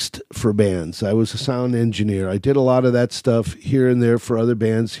mixed for bands. I was a sound engineer. I did a lot of that stuff here and there for other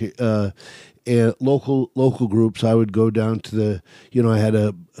bands. And local groups. I would go down to I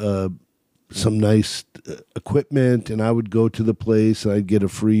had some nice equipment, and I would go to the place and I'd get a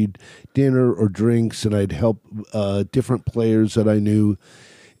free dinner or drinks, and I'd help different players that I knew.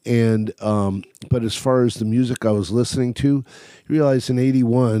 And but as far as the music I was listening to, I realized in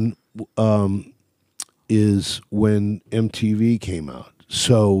 81 is when MTV came out.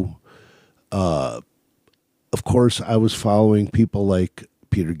 So of course I was following people like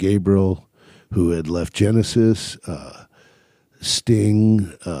Peter Gabriel, who had left Genesis,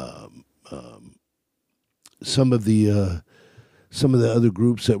 Sting, some of the other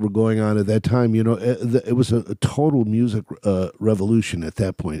groups that were going on at that time. It was a total music revolution at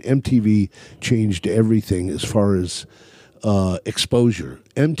that point. MTV changed everything as far as exposure.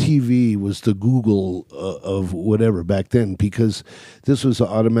 MTV was the Google of whatever back then, because this was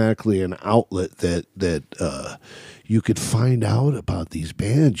automatically an outlet that you could find out about these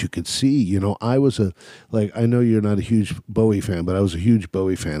bands. You could see, I was I know you're not a huge Bowie fan, but I was a huge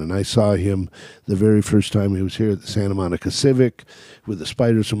Bowie fan, and I saw him the very first time he was here at the Santa Monica Civic with the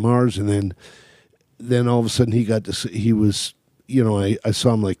Spiders from Mars, and then all of a sudden he was I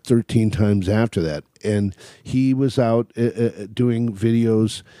saw him like 13 times after that, and he was out doing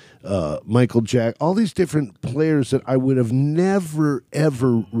videos, Michael Jack, all these different players that I would have never,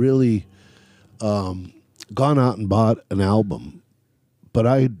 ever really gone out and bought an album. But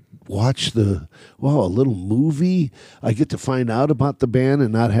I watched a little movie. I get to find out about the band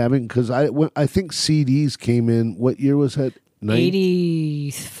and not having, because I think CDs came in, what year was that?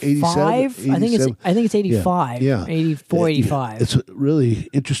 85. I think it's 85. Yeah. 84, 85. It's really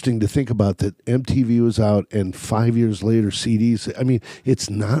interesting to think about that MTV was out and 5 years later CDs. I mean, it's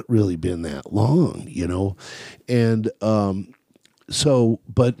not really been that long, you know. And but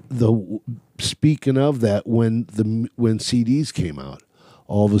speaking of that, when CDs came out,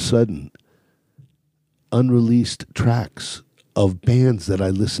 all of a sudden unreleased tracks of bands that I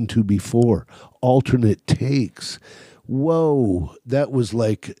listened to before, alternate takes. Whoa, that was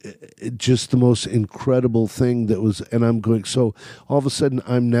like just the most incredible thing that was, and I'm going, so all of a sudden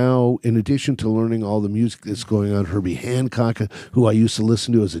I'm now, in addition to learning all the music that's going on, Herbie Hancock, who I used to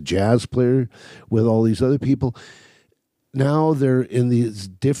listen to as a jazz player with all these other people, now they're in these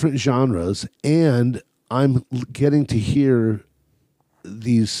different genres, and I'm getting to hear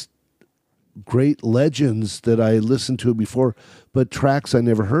these great legends that I listened to before, but tracks I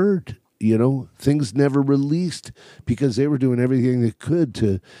never heard. You know, things never released because they were doing everything they could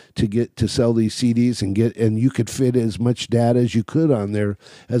to get to sell these CDs and you could fit as much data as you could on there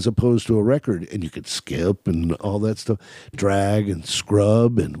as opposed to a record, and you could skip and all that stuff, drag and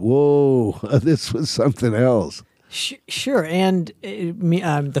scrub, and whoa, this was something else. Sure, and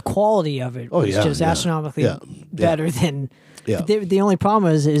the quality of it was just astronomically better than. Yeah. The only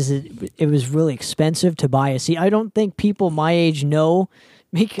problem is it was really expensive to buy a CD. I don't think people my age know.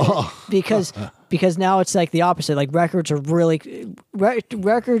 Because now it's like the opposite. Like records are really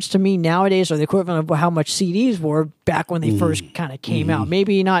records to me nowadays are the equivalent of how much CDs were back when they first kind of came out.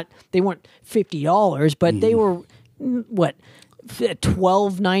 Maybe not, they weren't $50, but they were what,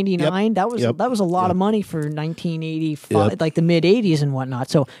 $12.99. That was a lot of money for 1985, like the mid 80s and whatnot.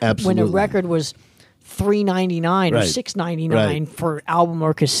 So when a record was $3.99 or $6.99 for album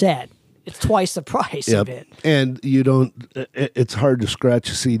or cassette, it's twice the price of it. And you don't, it's hard to scratch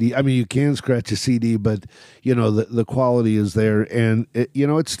a CD. I mean, you can scratch a CD, but, you know, the quality is there, and,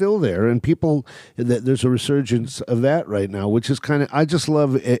 it's still there. And people, there's a resurgence of that right now, which is kind of, I just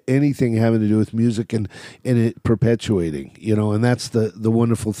love anything having to do with music and it perpetuating, and that's the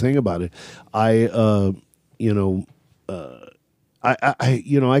wonderful thing about it. I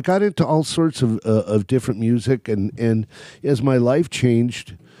got into all sorts of different music, and as my life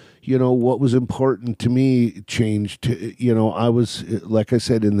changed, what was important to me changed. I was, like I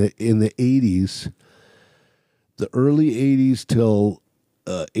said, in the 80s, the early 80s till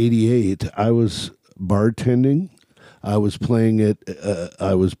 88, I was bartending. I was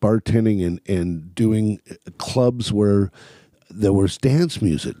I was bartending and doing clubs where there was dance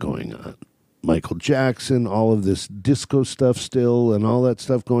music going on. Michael Jackson, all of this disco stuff still, and all that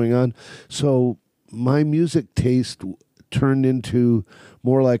stuff going on. So my music taste turned into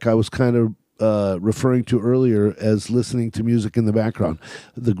more like I was kind of referring to earlier as listening to music in the background,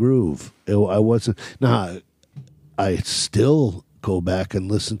 the groove. I wasn't. Now, I still go back and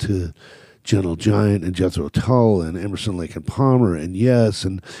listen to Gentle Giant and Jethro Tull and Emerson, Lake and Palmer and Yes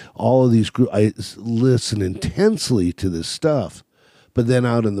and all of these groups. I listen intensely to this stuff. But then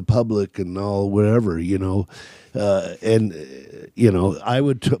out in the public and all wherever, I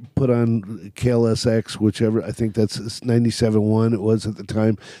would put on KLSX, whichever, I think that's 97.1 it was at the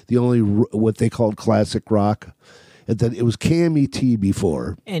time, the only what they called classic rock. And then it was KMET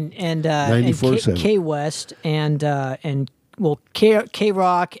before. And 94.7. K West and K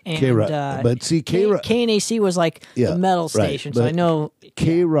Rock and K-Rock. But see, KNAC was like the metal station. So I know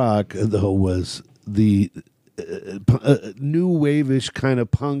K Rock though was the new wave-ish kind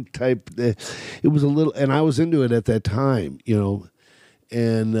of punk type. It was a little, and I was into it at that time, and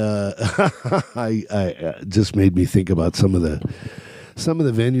I just made me think about some of the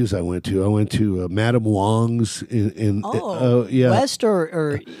venues I went to. I went to Madame Wong's in West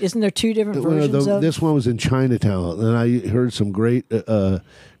or isn't there two different versions of? This one was in Chinatown, and I heard some great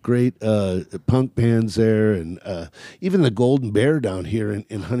punk bands there, and even the Golden Bear down here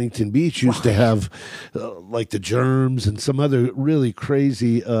in Huntington Beach used to have like the Germs and some other really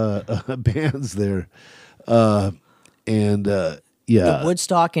crazy bands there, the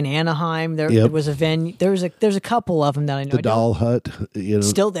Woodstock in Anaheim. There was a venue. There's a couple of them that I know. The Doll Hut,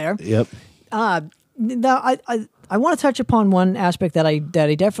 still there. Yep. Now I want to touch upon one aspect that I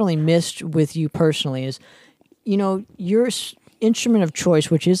definitely missed with you personally is, your instrument of choice,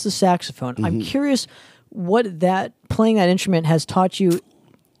 which is the saxophone. Mm-hmm. I'm curious what playing that instrument has taught you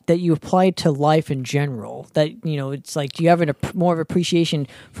that you apply to life in general. That it's like, do you have more of appreciation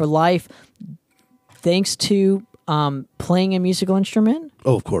for life thanks to playing a musical instrument?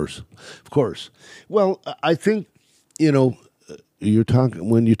 Oh, of course. Well, I think when you're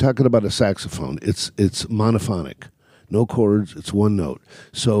talking about a saxophone, it's monophonic, no chords, it's one note.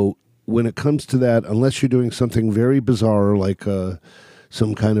 So when it comes to that, unless you're doing something very bizarre like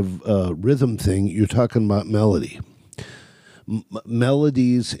some kind of rhythm thing, you're talking about melody.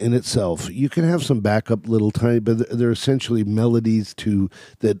 Melodies in itself, you can have some backup little tiny, but they're essentially melodies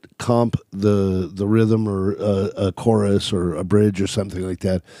that comp the rhythm or a chorus or a bridge or something like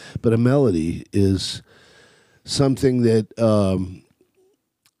that. But a melody is something that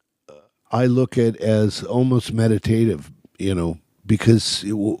I look at as almost meditative, because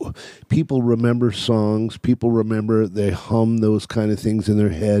people remember songs, people remember, they hum those kind of things in their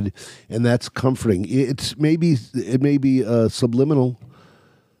head, and that's comforting. It may be subliminal.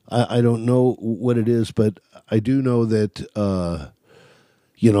 I don't know what it is, but I do know that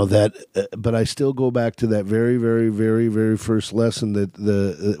but I still go back to that very, very, very, very first lesson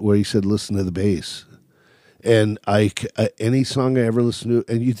where he said, "Listen to the bass." And any song I ever listen to,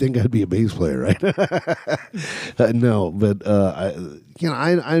 and you think I'd be a bass player, right? No, but I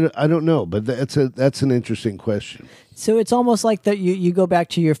don't know, but that's an interesting question. So it's almost like that you go back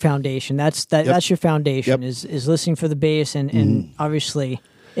to your foundation. That's your foundation is listening for the bass, and obviously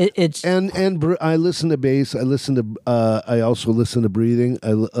it's and I listen to bass. I also listen to breathing.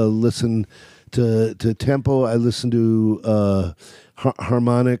 I listen to tempo. I listen to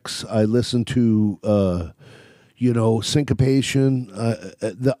harmonics. I listen to syncopation.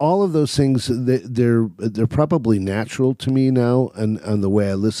 All of those things, they're probably natural to me now, and the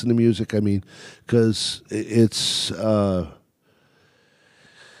way I listen to music. I mean, because it's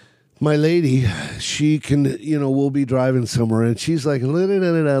my lady. She can, we'll be driving somewhere, and she's like listening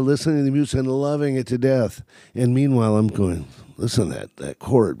to the music and loving it to death. And meanwhile, I'm going, listen to that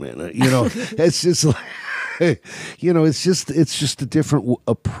chord, man. It's just like. It's just a different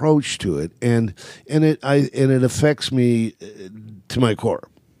approach to it, and it affects me to my core.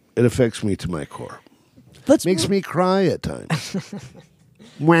 It affects me to my core. Makes me cry at times.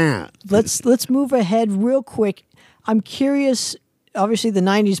 Wow. Let's move ahead real quick. I'm curious. Obviously, the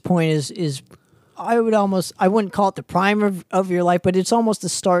 '90s point is I wouldn't call it the prime of your life, but it's almost the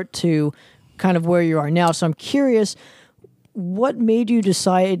start to kind of where you are now. So I'm curious. What made you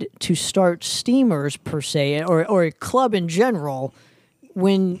decide to start Steamers per se, or a club in general,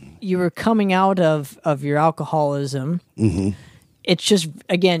 when you were coming out of your alcoholism? Mm-hmm. It's just,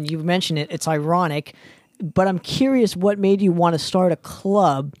 again, you mentioned it, it's ironic, but I'm curious what made you want to start a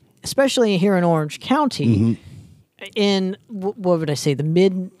club, especially here in Orange County, in, what would I say, the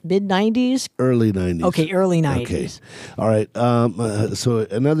mid 90s? Early 90s. Okay, early 90s. Okay. All right. So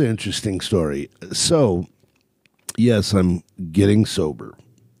another interesting story. So... yes, I'm getting sober.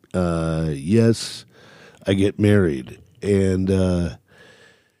 Yes, I get married, and I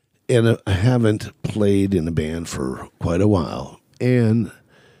haven't played in a band for quite a while. And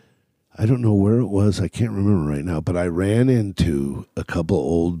I don't know where it was. I can't remember right now. But I ran into a couple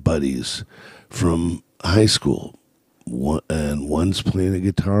old buddies from high school, and one's playing a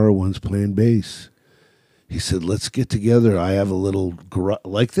guitar, one's playing bass. He said, let's get together. I have a little garage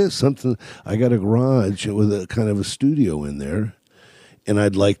like this, something. I got a garage with a kind of a studio in there, and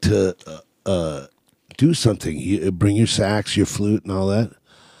I'd like to do something. You bring your sax, your flute, and all that.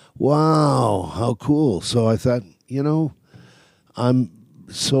 Wow, how cool. So I thought, I'm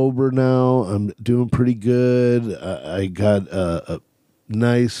sober now. I'm doing pretty good. I got a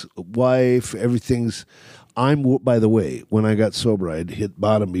nice wife. By the way, when I got sober, I'd hit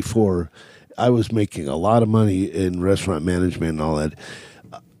bottom before. I was making a lot of money in restaurant management and all that.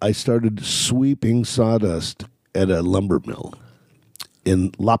 I started sweeping sawdust at a lumber mill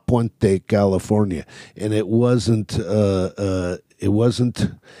in La Puente, California, and it wasn't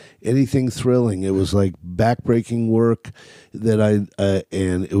anything thrilling. It was like backbreaking work and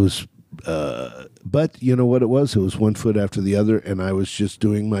it was. But you know what it was? It was one foot after the other, and I was just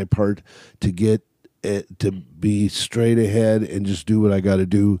doing my part to get. To be straight ahead and just do what I got to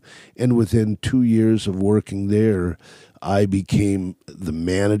do. And within 2 years of working there, I became the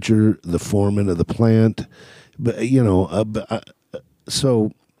manager, the foreman of the plant. But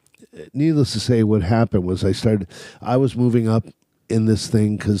so needless to say, what happened was I was moving up in this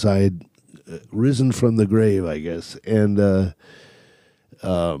thing because I had risen from the grave, I guess. And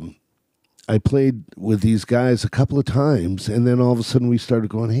I played with these guys a couple of times, and then all of a sudden we started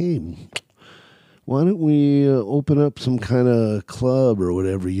going, hey, why don't we open up some kind of club or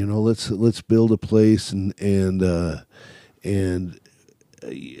whatever? Let's build a place and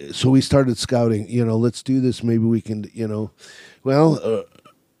so we started scouting. Let's do this. Maybe we can.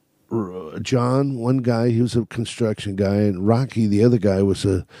 John, one guy, he was a construction guy, and Rocky, the other guy, was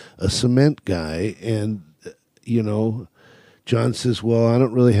a cement guy. And John says, "Well, I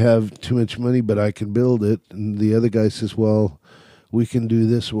don't really have too much money, but I can build it." And the other guy says, "Well, we can do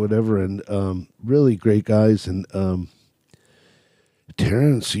this or whatever. And really great guys. And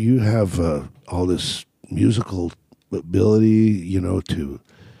Terence, you have all this musical ability, to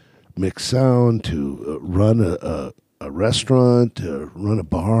mix sound, to run a restaurant, to run a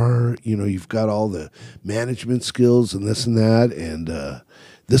bar. You've got all the management skills and this and that. And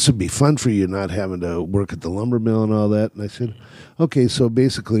this would be fun for you, not having to work at the lumber mill and all that. And I said, okay. So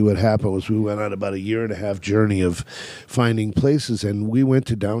basically what happened was we went on about a 1.5 year journey of finding places, and we went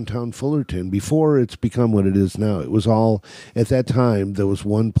to downtown Fullerton before it's become what it is now. It was all, at that time, there was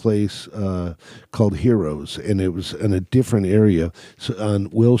one place called Heroes, and it was in a different area on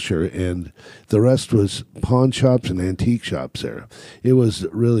Wilshire, and the rest was pawn shops and antique shops there. It was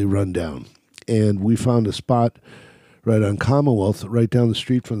really run down. And we found a spot right on Commonwealth, right down the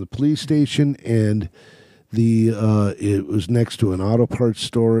street from the police station, and it was next to an auto parts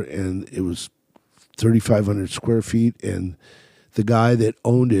store, and it was 3,500 square feet, and the guy that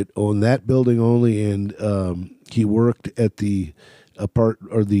owned that building only, and he worked at the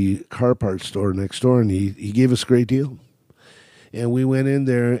car parts store next door, and he gave us a great deal. And we went in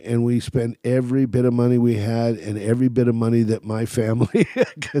there and we spent every bit of money we had and every bit of money that my family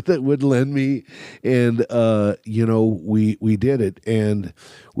that would lend me. And, we did it. And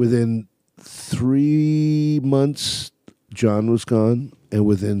within 3 months, John was gone. And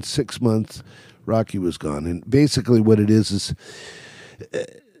within 6 months, Rocky was gone. And basically what it is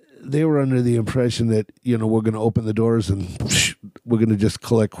they were under the impression that, we're going to open the doors and we're going to just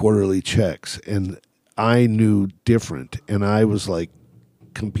collect quarterly checks. And I knew different, and I was like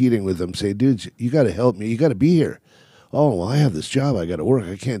competing with them, saying, dude, you got to help me. You got to be here. Oh, well, I have this job. I got to work.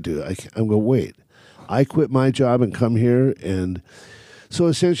 I can't do it. I'm going to wait. I quit my job and come here. And so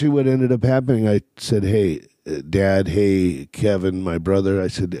essentially what ended up happening, I said, hey, Dad, hey, Kevin, my brother, I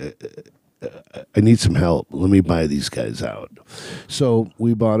said, I need some help. Let me buy these guys out. So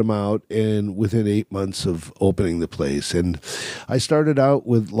we bought them out, and within 8 months of opening the place, and I started out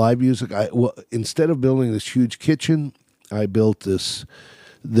with live music. Instead of building this huge kitchen, I built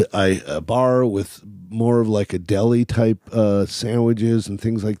a bar with more of like a deli type sandwiches and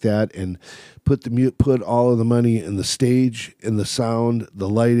things like that, and put all of the money in the stage, in the sound, the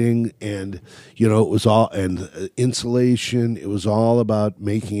lighting, and it was all, and insulation. It was all about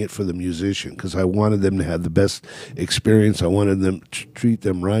making it for the musician, because I wanted them to have the best experience. I wanted them to treat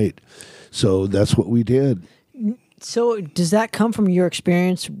them right. So that's what we did. So does that come from your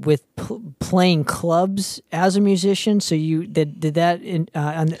experience with playing clubs as a musician? So you did that in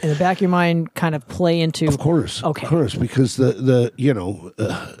the back of your mind kind of play into? Of course, okay. Of course, because the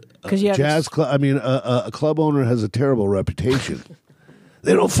jazz club. I mean, a club owner has a terrible reputation.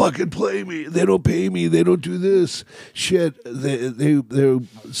 They don't fucking play me. They don't pay me. They don't do this shit. They're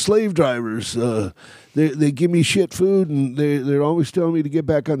slave drivers. They give me shit food, and they're always telling me to get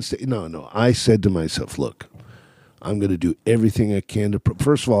back on stage. No. I said to myself, look, I'm going to do everything I can to.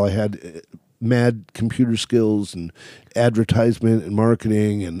 First of all, I had mad computer skills and advertisement and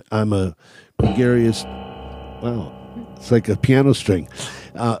marketing, and I'm a gregarious. Wow, it's like a piano string.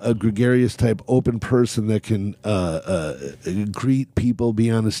 A gregarious type open person that can greet people, be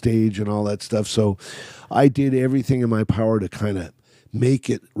on a stage and all that stuff. So I did everything in my power to kind of make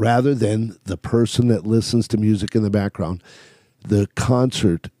it, rather than the person that listens to music in the background, the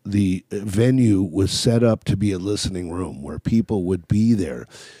concert, the venue was set up to be a listening room where people would be there.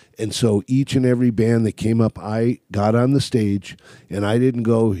 And so each and every band that came up, I got on the stage, and I didn't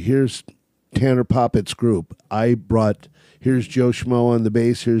go, here's Tanner Poppett's group. I brought, here's Joe Schmo on the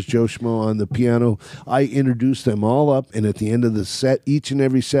bass, here's Joe Schmo on the piano. I introduced them all up, and at the end of the set, each and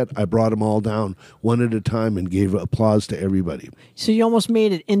every set, I brought them all down one at a time and gave applause to everybody. So you almost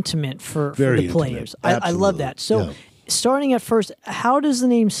made it intimate for the players. I love that. So yeah. Starting at first, how does the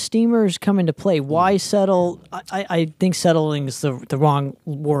name Steamers come into play? Why settle? I think settling is the wrong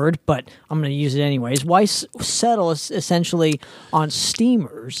word, but I'm going to use it anyways. Why settle essentially on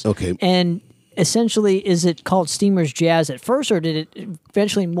Steamers? Okay. And essentially, is it called Steamers Jazz at first, or did it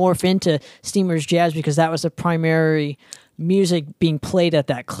eventually morph into Steamers Jazz because that was the primary music being played at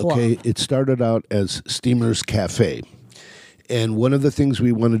that club? Okay, it started out as Steamers Cafe. And one of the things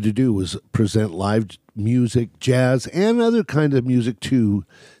we wanted to do was present live music, jazz, and other kind of music too,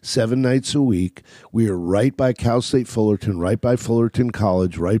 7 nights a week. We are right by Cal State Fullerton, right by Fullerton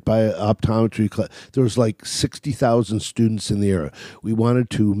College, right by optometry class. There was like 60,000 students in the area. We wanted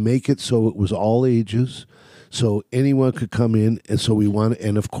to make it so it was all ages, so anyone could come in. And so we wanted,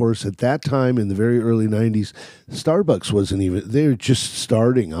 and of course at that time in the very early 90s, Starbucks wasn't even, they were just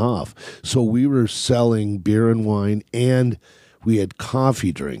starting off. So we were selling beer and wine, and We had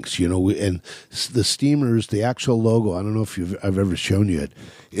coffee drinks, you know, and the steamers, the actual logo, I don't know if I've ever shown you it.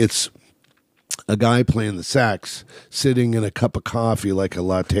 It's a guy playing the sax sitting in a cup of coffee like a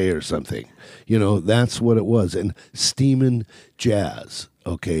latte or something. You know, that's what it was. And steaming jazz,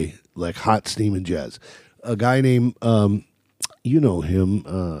 okay, like hot steaming jazz. A guy named, you know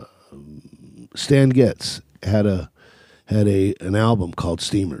him, Stan Getz had an album called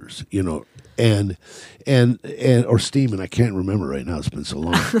Steamers, you know, and or Steamin', I can't remember right now, it's been so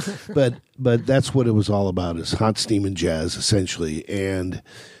long. but that's what it was all about, is hot steaming jazz essentially, and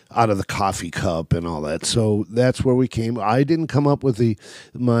out of the coffee cup and all that. So that's where we came. I didn't come up with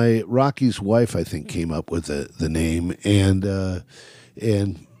my Rocky's wife, I think, came up with the name, and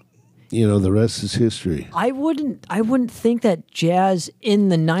you know, the rest is history. I wouldn't think that jazz in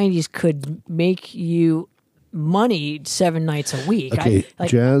the 90s could make you money 7 nights a week. Okay,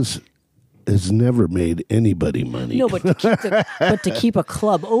 jazz has never made anybody money. No, but to keep a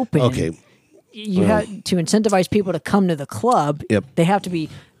club open, okay, you have to incentivize people to come to the club. Yep. They have to be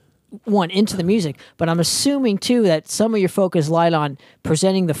into the music, but I'm assuming too that some of your focus lied on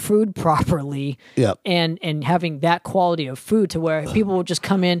presenting the food properly. Yep. And having that quality of food to where people will just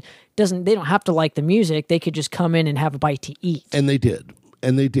come in. They don't have to like the music. They could just come in and have a bite to eat. And they did.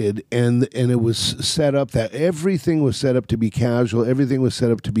 And it was set up that everything was set up to be casual. Everything was set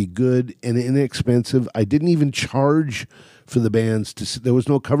up to be good and inexpensive. I didn't even charge for the bands there was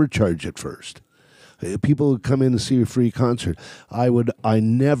no cover charge at first. People would come in to see a free concert. I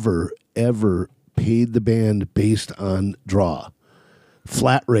never ever paid the band based on draw.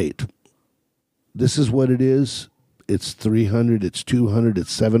 Flat rate. This is what it is. It's 300, it's 200,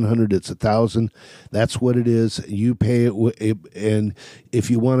 it's 700, it's 1,000. That's what it is. You pay it, and if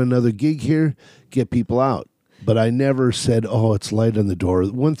you want another gig here, get people out. But I never said, oh, it's light on the door.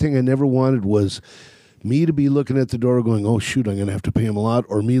 One thing I never wanted was me to be looking at the door going, oh, shoot, I'm going to have to pay him a lot,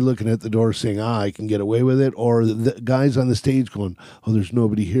 or me looking at the door saying, I can get away with it, or the guys on the stage going, oh, there's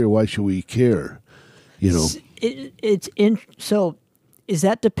nobody here. Why should we care? You know. So is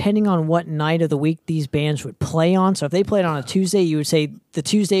that depending on what night of the week these bands would play on? So if they played on a Tuesday, you would say the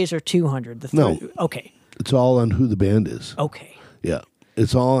Tuesdays are 200. No. Okay. It's all on who the band is. Okay. Yeah.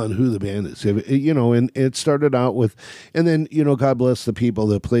 It's all on who the band is. You know, and it started out with, and then, you know, God bless the people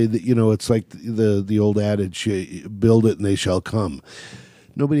that played, you know, it's like the old adage, build it and they shall come.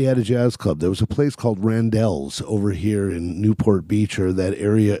 Nobody had a jazz club. There was a place called Randell's over here in Newport Beach, or that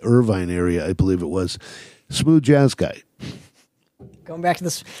area, Irvine area, I believe it was. Smooth jazz guy. Going back to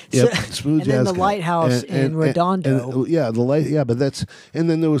this, yep, smooth and jazz then the guy. Lighthouse in Redondo. But and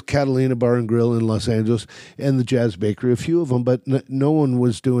then there was Catalina Bar and Grill in Los Angeles, and the Jazz Bakery, a few of them, but no one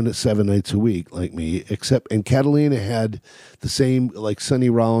was doing it 7 nights a week like me, and Catalina had the same, like Sonny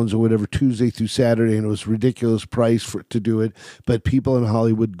Rollins or whatever, Tuesday through Saturday, and it was ridiculous price to do it, but people in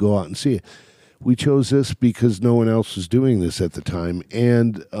Hollywood go out and see it. We chose this because no one else was doing this at the time,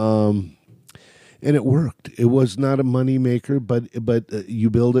 and it worked. It was not a money maker, but you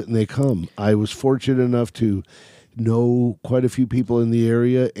build it and they come. I was fortunate enough to know quite a few people in the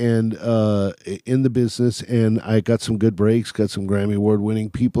area and in the business, and I got some good breaks, got some Grammy Award winning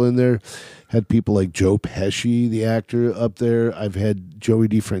people in there. Had people like Joe Pesci, the actor, up there. I've had Joey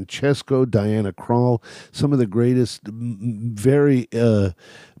DeFrancesco, Diana Krall, some of the greatest, very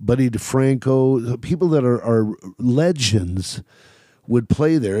Buddy DeFranco, people that are legends would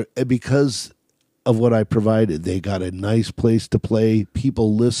play there because of what I provided. They got a nice place to play.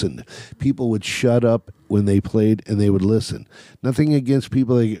 People listened. People would shut up when they played and they would listen. Nothing against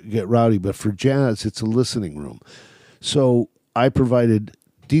people that get rowdy, but for jazz, it's a listening room. So I provided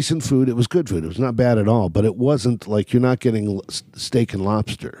decent food. It was good food. It was not bad at all, but it wasn't like you're not getting steak and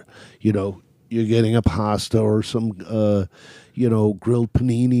lobster. You know, you're getting a pasta or some, you know, grilled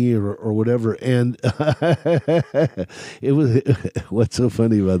panini or whatever. And it was, what's so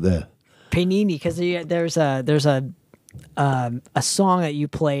funny about that? Panini, because there's a song that you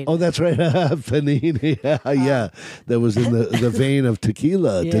played. Oh, that's right, Panini. Yeah, that was in the vein of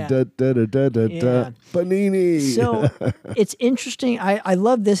tequila. Yeah. Panini. So it's interesting. I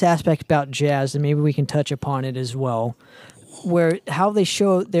love this aspect about jazz, and maybe we can touch upon it as well, where how they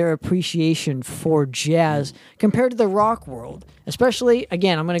show their appreciation for jazz compared to the rock world. Especially,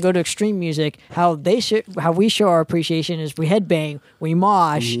 again, I'm going to go to extreme music. How we show our appreciation is we headbang, we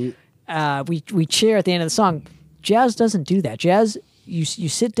mosh. Mm-hmm. We cheer at the end of the song. Jazz doesn't do that. Jazz, you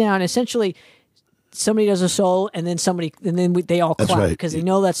sit down. Essentially, somebody does a solo, and then they all clap because they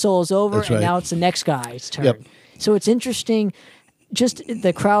know that solo's over, and now it's the next guy's turn. Yep. So it's interesting, just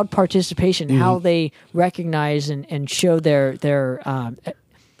the crowd participation, how they recognize and show their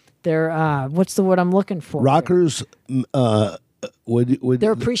what's the word I'm looking for? Rockers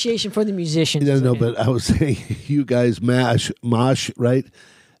Their appreciation for the musicians. No, but I was saying, you guys mosh, right?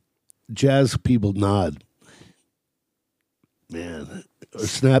 Jazz people nod, man, or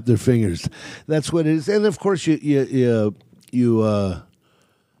snap their fingers. That's what it is. And of course, you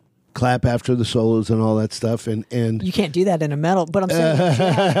clap after the solos and all that stuff. And you can't do that in a metal, but I'm saying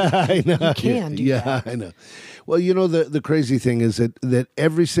I know you can do that. I know. Well, the crazy thing is that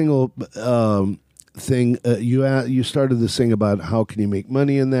every single thing you started this thing about how can you make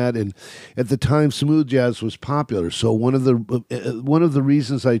money in that, and at the time smooth jazz was popular. So one of the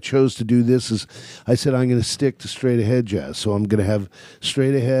reasons I chose to do this is I said I'm going to stick to straight ahead jazz. So I'm going to have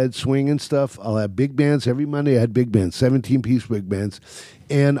straight ahead swing and stuff. I'll have big bands every Monday. I had big bands, 17-piece big bands,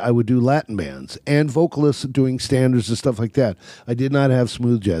 and I would do Latin bands and vocalists doing standards and stuff like that. I did not have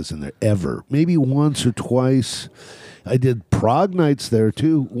smooth jazz in there ever. Maybe once or twice. I did prog nights there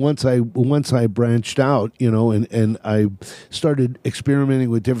too. Once I branched out, and I started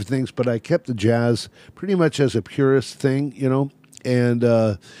experimenting with different things, but I kept the jazz pretty much as a purist thing, and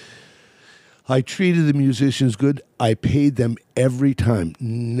I treated the musicians good. I paid them every time.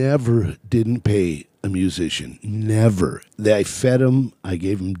 Never didn't pay a musician. Never. I fed them. I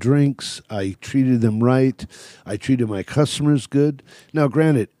gave them drinks. I treated them right. I treated my customers good. Now,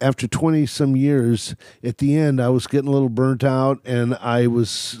 granted, after 20-some years, at the end, I was getting a little burnt out, and I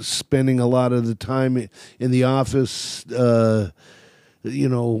was spending a lot of the time in the office, watching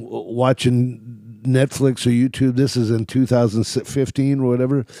Netflix or YouTube. This is in 2015 or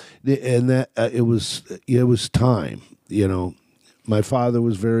whatever, and that it was time. My father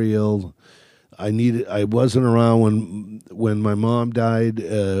was very ill. I wasn't around when my mom died.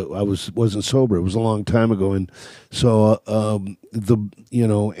 I wasn't sober. It was a long time ago, and so and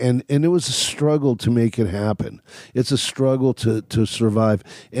it was a struggle to make it happen. It's a struggle to survive,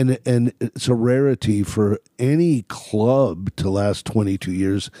 and it's a rarity for any club to last 22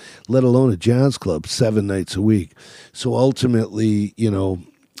 years, let alone a jazz club 7 nights a week. So ultimately,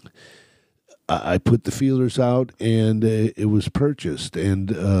 I put the feelers out, and it was purchased, and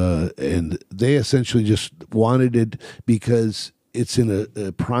they essentially just wanted it because it's in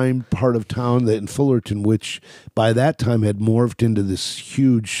a prime part of town, that in Fullerton, which by that time had morphed into this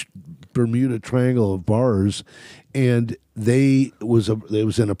huge Bermuda Triangle of bars, and it was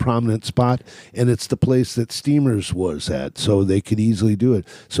in a prominent spot, and it's the place that Steamers was at, so they could easily do it.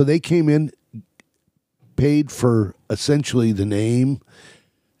 So they came in, paid for essentially the name,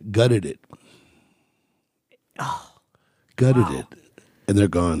 gutted it. Gutted it, and they're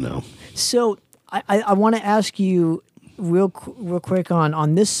gone now. So I want to ask you real quick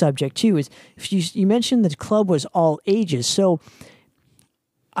on this subject too. Is if you mentioned the club was all ages, so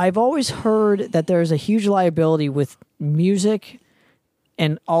I've always heard that there's a huge liability with music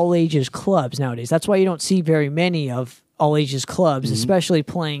and all ages clubs nowadays. That's why you don't see very many of all ages clubs, especially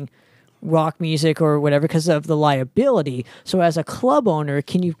playing rock music or whatever, because of the liability. So as a club owner,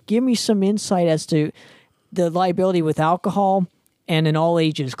 can you give me some insight as to the liability with alcohol and an all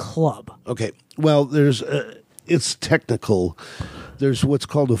ages club? Okay. Well, it's technical. There's what's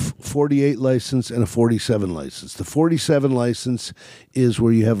called a 48 license and a 47 license. The 47 license is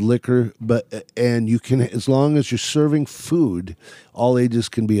where you have liquor, and you can, as long as you're serving food, all ages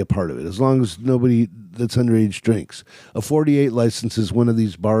can be a part of it, as long as nobody that's underage drinks. A 48 license is one of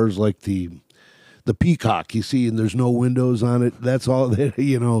these bars like the Peacock, you see, and there's no windows on it. That's all,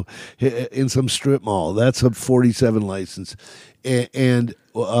 in some strip mall. That's a 47 license. And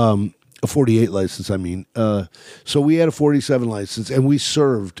a 48 license, I mean. So we had a 47 license, and we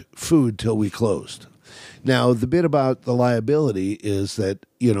served food till we closed. Now, the bit about the liability is that,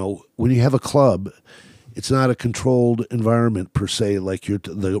 when you have a club, it's not a controlled environment per se, like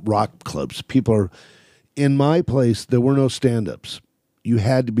the rock clubs. People are, in my place, there were no stand-ups. You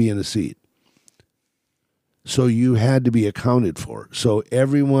had to be in a seat. So you had to be accounted for. So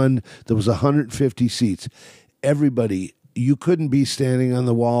everyone, there was 150 seats. Everybody, you couldn't be standing on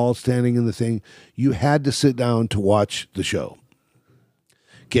the wall, standing in the thing. You had to sit down to watch the show.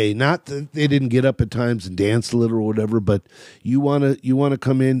 Okay, not that they didn't get up at times and dance a little or whatever, but you want to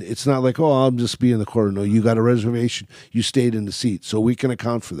come in. It's not like, oh, I'll just be in the corner. No, you got a reservation. You stayed in the seat, so we can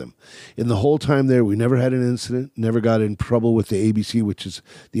account for them. In the whole time there, we never had an incident, never got in trouble with the ABC, which is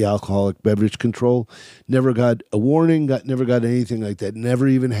the Alcoholic Beverage Control. Never got a warning, never got anything like that. Never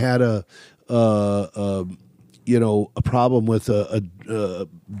even had a problem with a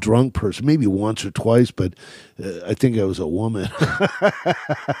drunk person, maybe once or twice, but I think I was a woman.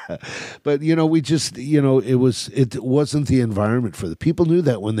 But, we just, it wasn't the environment for the people. Knew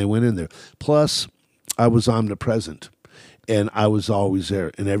that when they went in there. Plus, I was omnipresent. and I was always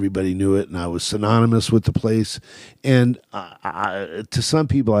there, and everybody knew it, and I was synonymous with the place. And to some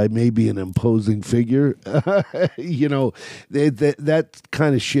people, I may be an imposing figure. You know, that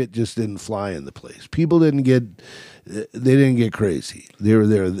kind of shit just didn't fly in the place. People didn't get, they didn't get crazy. They were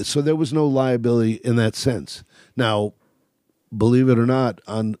there, so there was no liability in that sense. Now, believe it or not,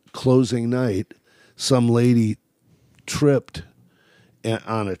 on closing night, some lady tripped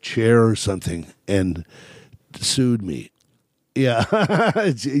on a chair or something and sued me.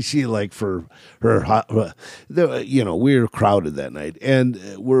 Yeah, she like for her, you know, we were crowded that night, and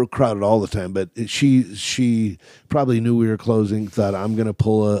we're crowded all the time. But she probably knew we were closing, thought I'm going to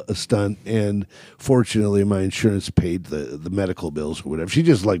pull a stunt, and fortunately, my insurance paid the medical bills or whatever. She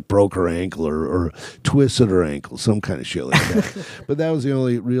just like broke her ankle or twisted her ankle, some kind of shit like that. But that was the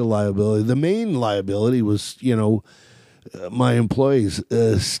only real liability. The main liability was, you know, my employees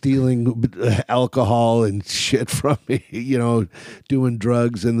stealing alcohol and shit from me, you know, doing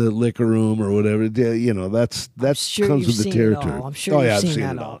drugs in the liquor room or whatever. You know, that's sure comes with the territory. I'm sure you've seen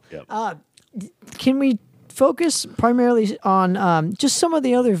that all. Yep. Can we focus primarily on just some of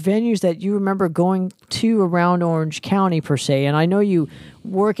the other venues that you remember going to around Orange County per se? And I know you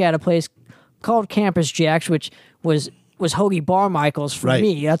work at a place called Campus Jacks, which was Hoagie Barmichael's for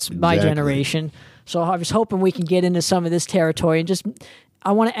me. That's my generation. So I was hoping we can get into some of this territory, and just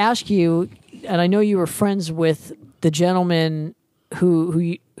I want to ask you, and I know you were friends with the gentleman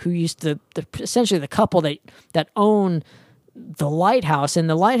who used to essentially the couple that own the Lighthouse, and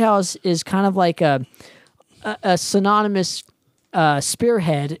the Lighthouse is kind of like a synonymous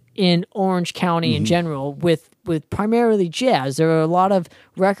spearhead in Orange County in general with primarily jazz. There are a lot of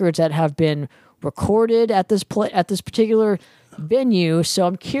records that have been recorded at this particular venue, so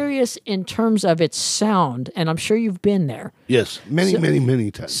I'm curious in terms of its sound, and I'm sure you've been there. Yes,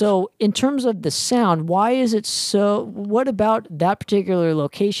 many times. So in terms of the sound, why is it so, what about that particular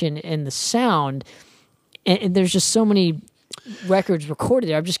location and the sound, and there's just so many records recorded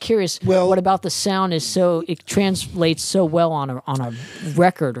there. I'm just curious, what about the sound is so, it translates so well on a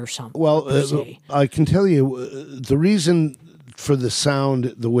record or something? Well, I can tell you the reason for the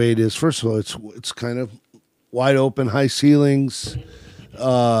sound the way it is. First of all, it's kind of wide open, high ceilings,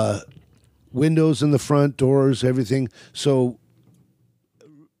 windows in the front, doors, everything. So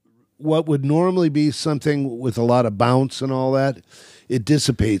what would normally be something with a lot of bounce and all that, it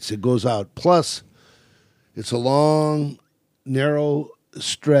dissipates, it goes out. Plus, it's a long, narrow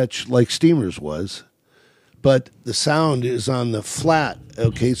stretch like Steamers was, but the sound is on the flat,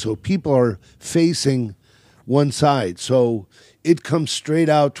 okay? So people are facing one side. So it comes straight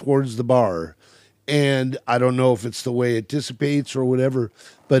out towards the bar. And I don't know if it's the way it dissipates or whatever,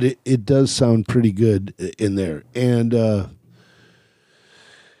 but it does sound pretty good in there. And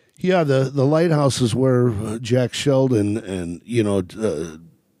yeah, the Lighthouse is where Jack Sheldon and, you know,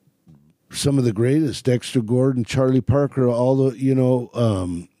 some of the greatest, Dexter Gordon, Charlie Parker, all the, you know,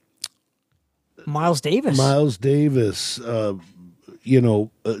 Miles Davis, you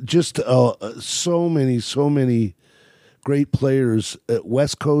know, just so many great players at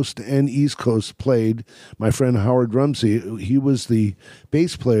West Coast and East Coast played. My friend Howard Rumsey, he was the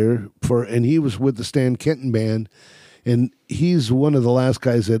bass player and he was with the Stan Kenton Band, and he's one of the last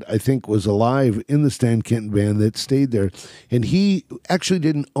guys that I think was alive in the Stan Kenton Band that stayed there. And he actually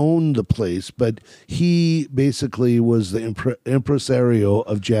didn't own the place, but he basically was the impresario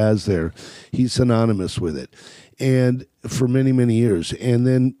of jazz there. He's synonymous with it, and for many years. And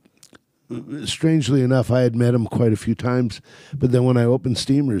then strangely enough, I had met him quite a few times, but then when I opened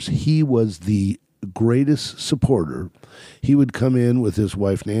Steamers, he was the greatest supporter. He would come in with his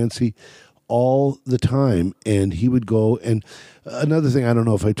wife, Nancy, all the time, and he would go. And another thing, I don't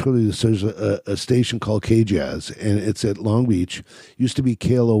know if I told you this, there's a station called K-Jazz, and it's at Long Beach. Used to be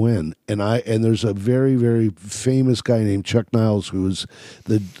KLON, and there's a very famous guy named Chuck Niles, who was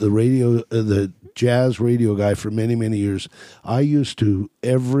the jazz radio guy for many years. I used to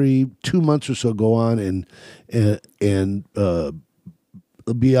every 2 months or so go on and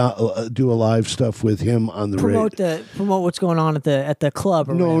do a live stuff with him on the radio. Promote what's going on at the club.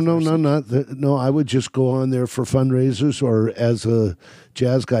 Or no. I would just go on there for fundraisers or as a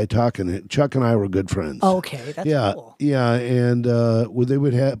jazz guy talking. Chuck and I were good friends. Oh, okay, that's cool. Yeah, and they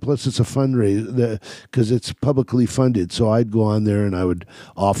would have. Plus, it's a fundraiser because it's publicly funded. So I'd go on there and I would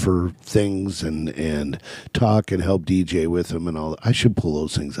offer things and talk and help DJ with them and all. I should pull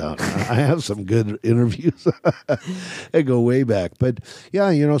those things out. I have some good interviews. I go way back, but yeah,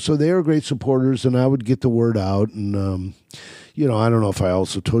 you know. So they were great supporters, and I would get the word out. And you know, I don't know if I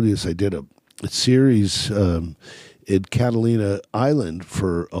also told you this. I did a series. in Catalina Island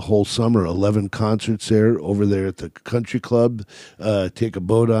for a whole summer, 11 concerts there, over there at the country club, take a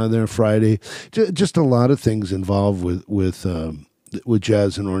boat on there Friday. Just a lot of things involved with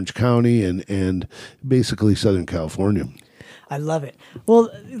jazz in Orange County and basically Southern California. I love it. Well,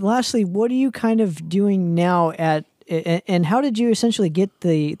 lastly, what are you kind of doing now and how did you essentially get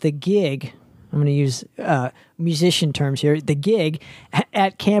the gig? I'm going to use musician terms here. The gig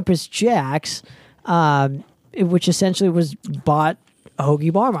at Campus Jack's, which essentially was bought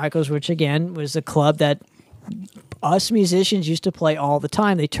Hoagie Bar Michaels, which again was a club that us musicians used to play all the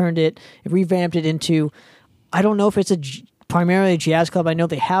time. They revamped it into, I don't know if it's primarily a jazz club. I know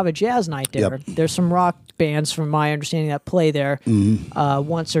they have a jazz night there. Yep. There's some rock bands, from my understanding, that play there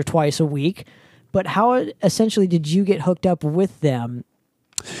once or twice a week. But how essentially did you get hooked up with them?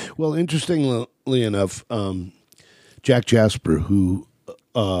 Well, interestingly enough, Jack Jasper, who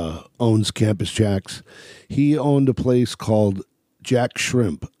owns Campus Jack's, he owned a place called Jack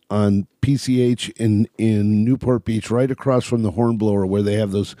Shrimp on PCH in Newport Beach, right across from the Hornblower, where they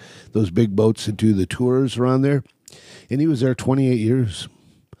have those big boats that do the tours around there. And he was there 28 years.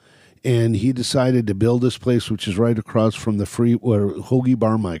 And he decided to build this place, which is right across from the Hoagie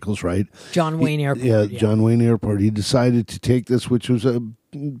Bar Michaels, right? John Wayne Airport. Yeah, John Wayne Airport. He decided to take this, which was a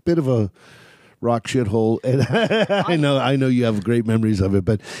bit of a rock shithole. And I know you have great memories of it,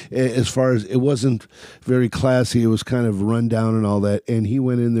 but as far as, it wasn't very classy, it was kind of run down and all that. And he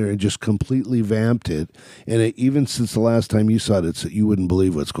went in there and just completely vamped it. And even since the last time you saw it, you wouldn't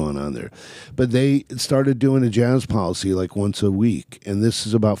believe what's going on there. But they started doing a jazz policy like once a week, and this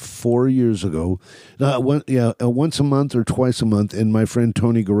is about 4 years ago. Once a month or twice a month. And my friend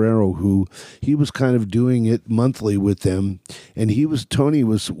Tony Guerrero, he was kind of doing it monthly with them, and Tony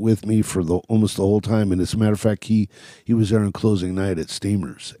was with me for almost the whole time. And as a matter of fact, he was there on closing night at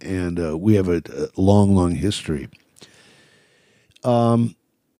Steamers, and we have a long history.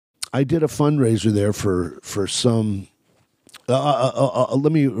 I did a fundraiser there for some.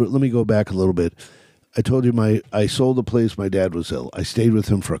 Let me go back a little bit. I told you I sold the place. My dad was ill. I stayed with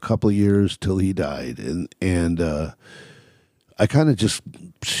him for a couple of years till he died, and I kind of just,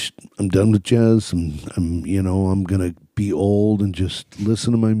 I'm done with jazz. I'm gonna be old and just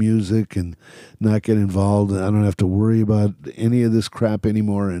listen to my music and not get involved. And I don't have to worry about any of this crap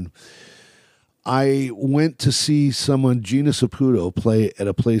anymore. And I went to see someone, Gina Saputo, play at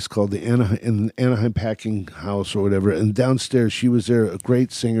a place called the Anaheim Packing House or whatever. And downstairs, she was there, a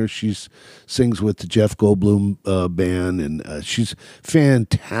great singer. She sings with the Jeff Goldblum band, and she's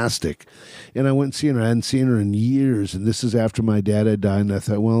fantastic. And I went and seen her. I hadn't seen her in years, and this is after my dad had died. And I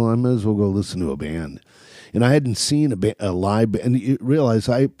thought, well, I might as well go listen to a band. And I hadn't seen a live band. And you realize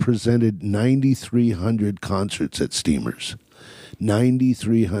I presented 9,300 concerts at Steamers.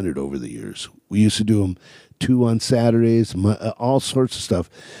 9,300 over the years. We used to do them 2 on Saturdays, all sorts of stuff.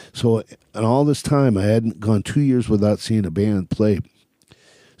 So, and all this time, I hadn't gone 2 years without seeing a band play.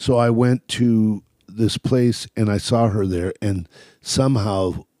 So I went to this place and I saw her there, and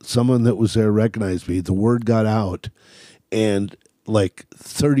somehow someone that was there recognized me. The word got out, and like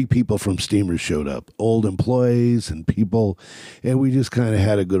 30 people from Steamers showed up, old employees and people, and we just kind of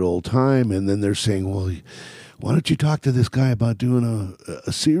had a good old time. And then they're saying, well, why don't you talk to this guy about doing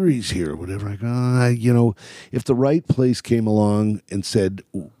a series here or whatever? I go, if the right place came along and said,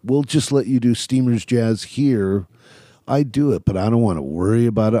 we'll just let you do Steamers Jazz here, I'd do it, but I don't want to worry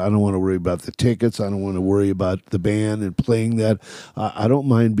about it. I don't want to worry about the tickets. I don't want to worry about the band and playing that. I don't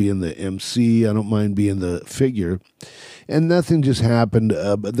mind being the MC. I don't mind being the figure. And nothing just happened.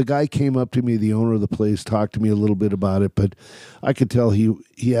 But the guy came up to me, the owner of the place, talked to me a little bit about it, but I could tell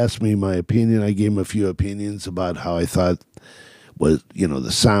he asked me my opinion. I gave him a few opinions about how I thought was,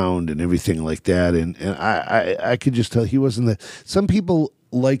 the sound and everything like that. And I could just tell he wasn't some people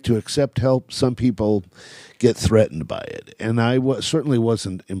like to accept help. Some people get threatened by it. And I certainly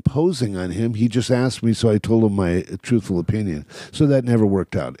wasn't imposing on him. He just asked me, so I told him my truthful opinion. So that never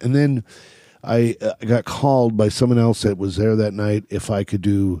worked out. And then I got called by someone else that was there that night if I could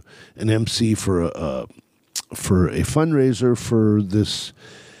do an MC for a fundraiser for this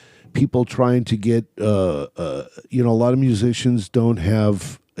people trying to get, a lot of musicians don't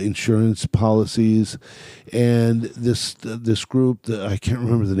have insurance policies, and this group that I can't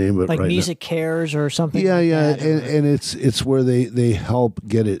remember the name of it like right Music now. Cares or something. Yeah, like yeah, that, and it's where they help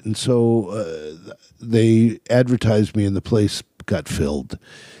get it, and so they advertised me, and the place got filled.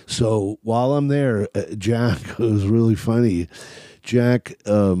 So while I'm there, Jack, it was really funny. Jack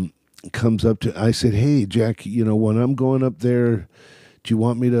comes up to, I said, hey, Jack, when I'm going up there, do you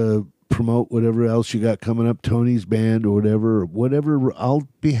want me to promote whatever else you got coming up, Tony's band or whatever, I'll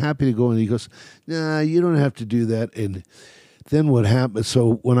be happy to go. And he goes, nah, you don't have to do that. And then what happened?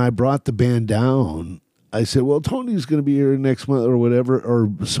 So when I brought the band down, I said, well, Tony's going to be here next month or whatever, or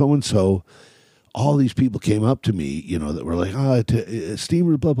so-and-so. All these people came up to me, that were like,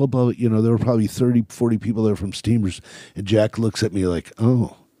 Steamers, blah, blah, blah. There were probably 30, 40 people there from Steamers. And Jack looks at me like,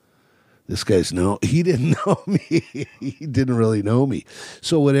 oh, this guy's he didn't know me. He didn't really know me.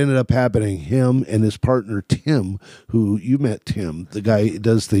 So what ended up happening, him and his partner, Tim, who you met, Tim, the guy who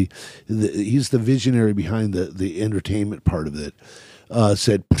does he's the visionary behind the entertainment part of it,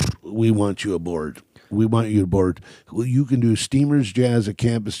 said, we want you aboard. We want you aboard. Well, you can do Steamers Jazz at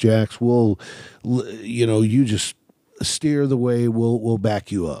Campus Jacks. We'll, you just steer the way. We'll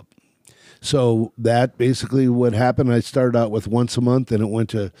back you up. So that basically what happened. I started out with once a month, and it went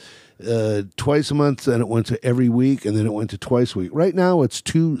to twice a month, and it went to every week, and then it went to twice a week. Right now it's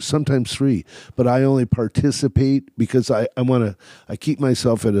 2, sometimes 3, but I only participate because I keep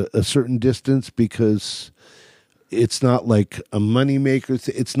myself at a certain distance because it's not like a moneymaker.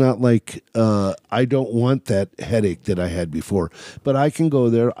 It's not like I don't want that headache that I had before. But I can go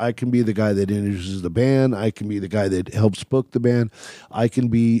there. I can be the guy that introduces the band. I can be the guy that helps book the band. I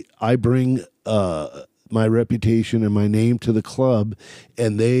bring my reputation and my name to the club,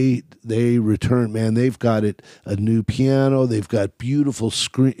 and they return. Man, they've got a new piano. They've got beautiful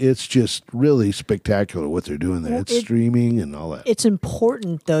screen. It's just really spectacular what they're doing there. It's streaming and all that. It's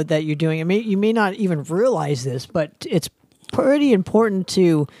important though that you're doing. I mean, you may not even realize this, but it's pretty important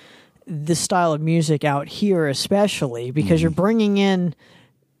to the style of music out here, especially because you're bringing in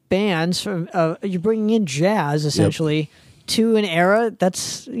bands from. You're bringing in jazz essentially to an era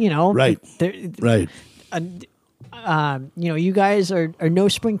that's right. Right. You guys are no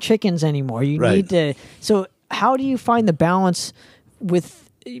spring chickens anymore. You need to. So, how do you find the balance with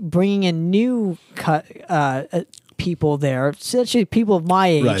bringing in new people there, especially people of my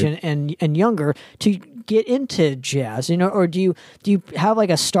age and younger, to get into jazz? Or do you have like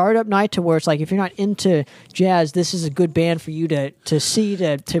a startup night to where it's like if you're not into jazz, this is a good band for you to see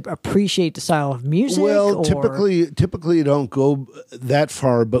to appreciate the style of music? Well, typically you don't go that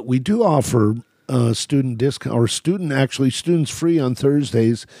far, but we do offer. Student discount or students free on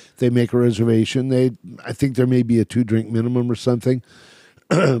Thursdays. They make a reservation. I think there may be a 2-drink minimum or something.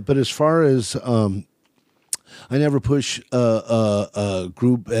 But as far as I never push a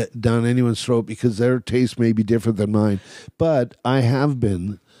group down anyone's throat because their taste may be different than mine. But I have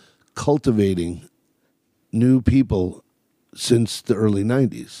been cultivating new people since the early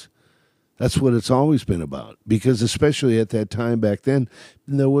 90s. That's what it's always been about, because especially at that time back then,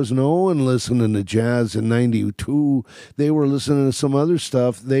 there was no one listening to jazz in 92. They were listening to some other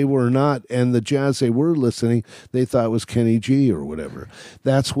stuff. They were not, and the jazz they were listening, they thought was Kenny G or whatever.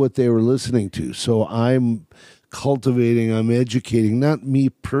 That's what they were listening to. So I'm cultivating, I'm educating, not me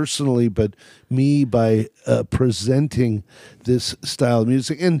personally, but me by presenting this style of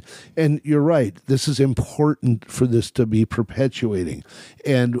music. And you're right, this is important for this to be perpetuating.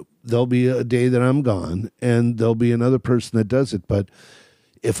 And there'll be a day that I'm gone, and there'll be another person that does it. But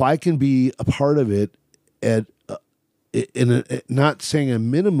if I can be a part of it not saying a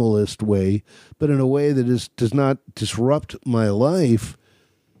minimalist way, but in a way that does not disrupt my life,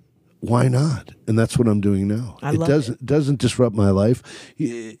 why not? And that's what I'm doing now. It doesn't disrupt my life.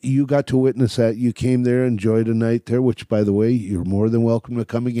 You got to witness that. You came there, enjoyed a night there, which, by the way, you're more than welcome to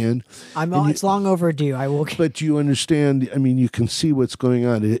come again. It's long overdue. I will. But you understand. I mean, you can see what's going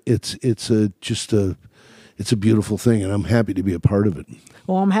on. It's a beautiful thing, and I'm happy to be a part of it.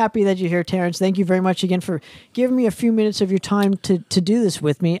 Well, I'm happy that you're here, Terence. Thank you very much again for giving me a few minutes of your time to do this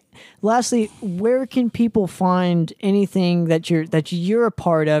with me. Lastly, where can people find anything that you're a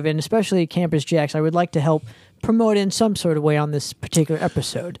part of, and especially Campus Jacks? I would like to help promote in some sort of way on this particular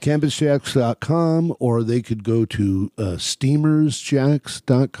episode. CampusJacks.com, or they could go to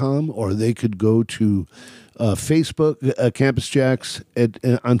SteamersJacks.com, or they could go to Facebook, Campus Jacks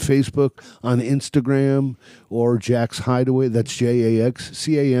on Facebook, on Instagram, or Jack's Hideaway. That's JAX,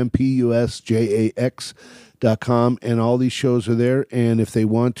 CAMPUSJAX.com, and all these shows are there. And if they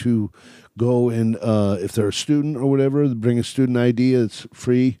want to go and if they're a student or whatever, bring a student ID. It's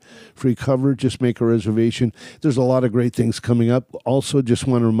free cover. Just make a reservation. There's a lot of great things coming up. Also, just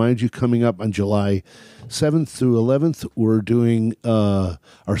want to remind you, coming up on July 7th through 11th, we're doing our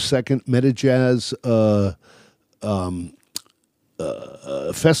second Meta Jazz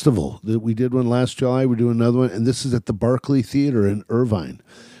festival. We did one last July. We're doing another one, and this is at the Barclay Theater in Irvine.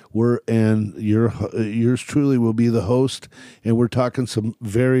 Yours truly will be the host, and we're talking some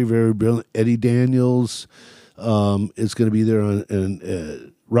very, very brilliant. Eddie Daniels is going to be there,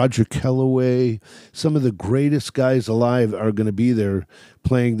 and Roger Kellaway, some of the greatest guys alive are going to be there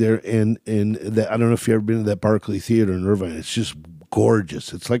playing there. And I don't know if you've ever been to that Barclay Theater in Irvine. It's just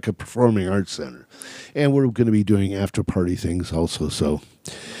gorgeous. It's like a performing arts center. And we're going to be doing after party things also. So,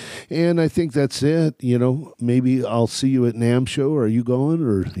 and I think that's it. You know, maybe I'll see you at NAMM show. Are you going,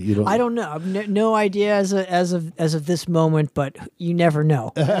 or you don't? I don't know. I've no idea as of this moment, but you never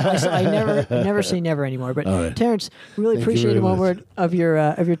know. I never say never anymore. But right. Terrence, really Thank appreciate you a very moment of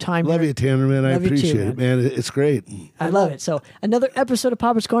your time. Love here. you, Tanner, man. I Love you too, appreciate it, man. It's great. I love it. So another episode of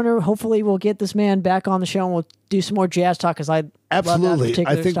Popper's Corner. Hopefully, we'll get this man back on the show and we'll do some more jazz talk because I absolutely. Love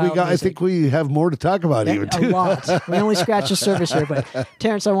that I think we have more to talk about even a too. lot. We only scratched the surface here, but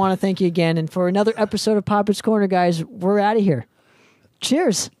Terrence, I want to thank you again, and for another episode of Popper's Corner, guys. We're out of here.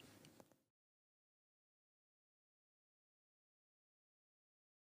 Cheers.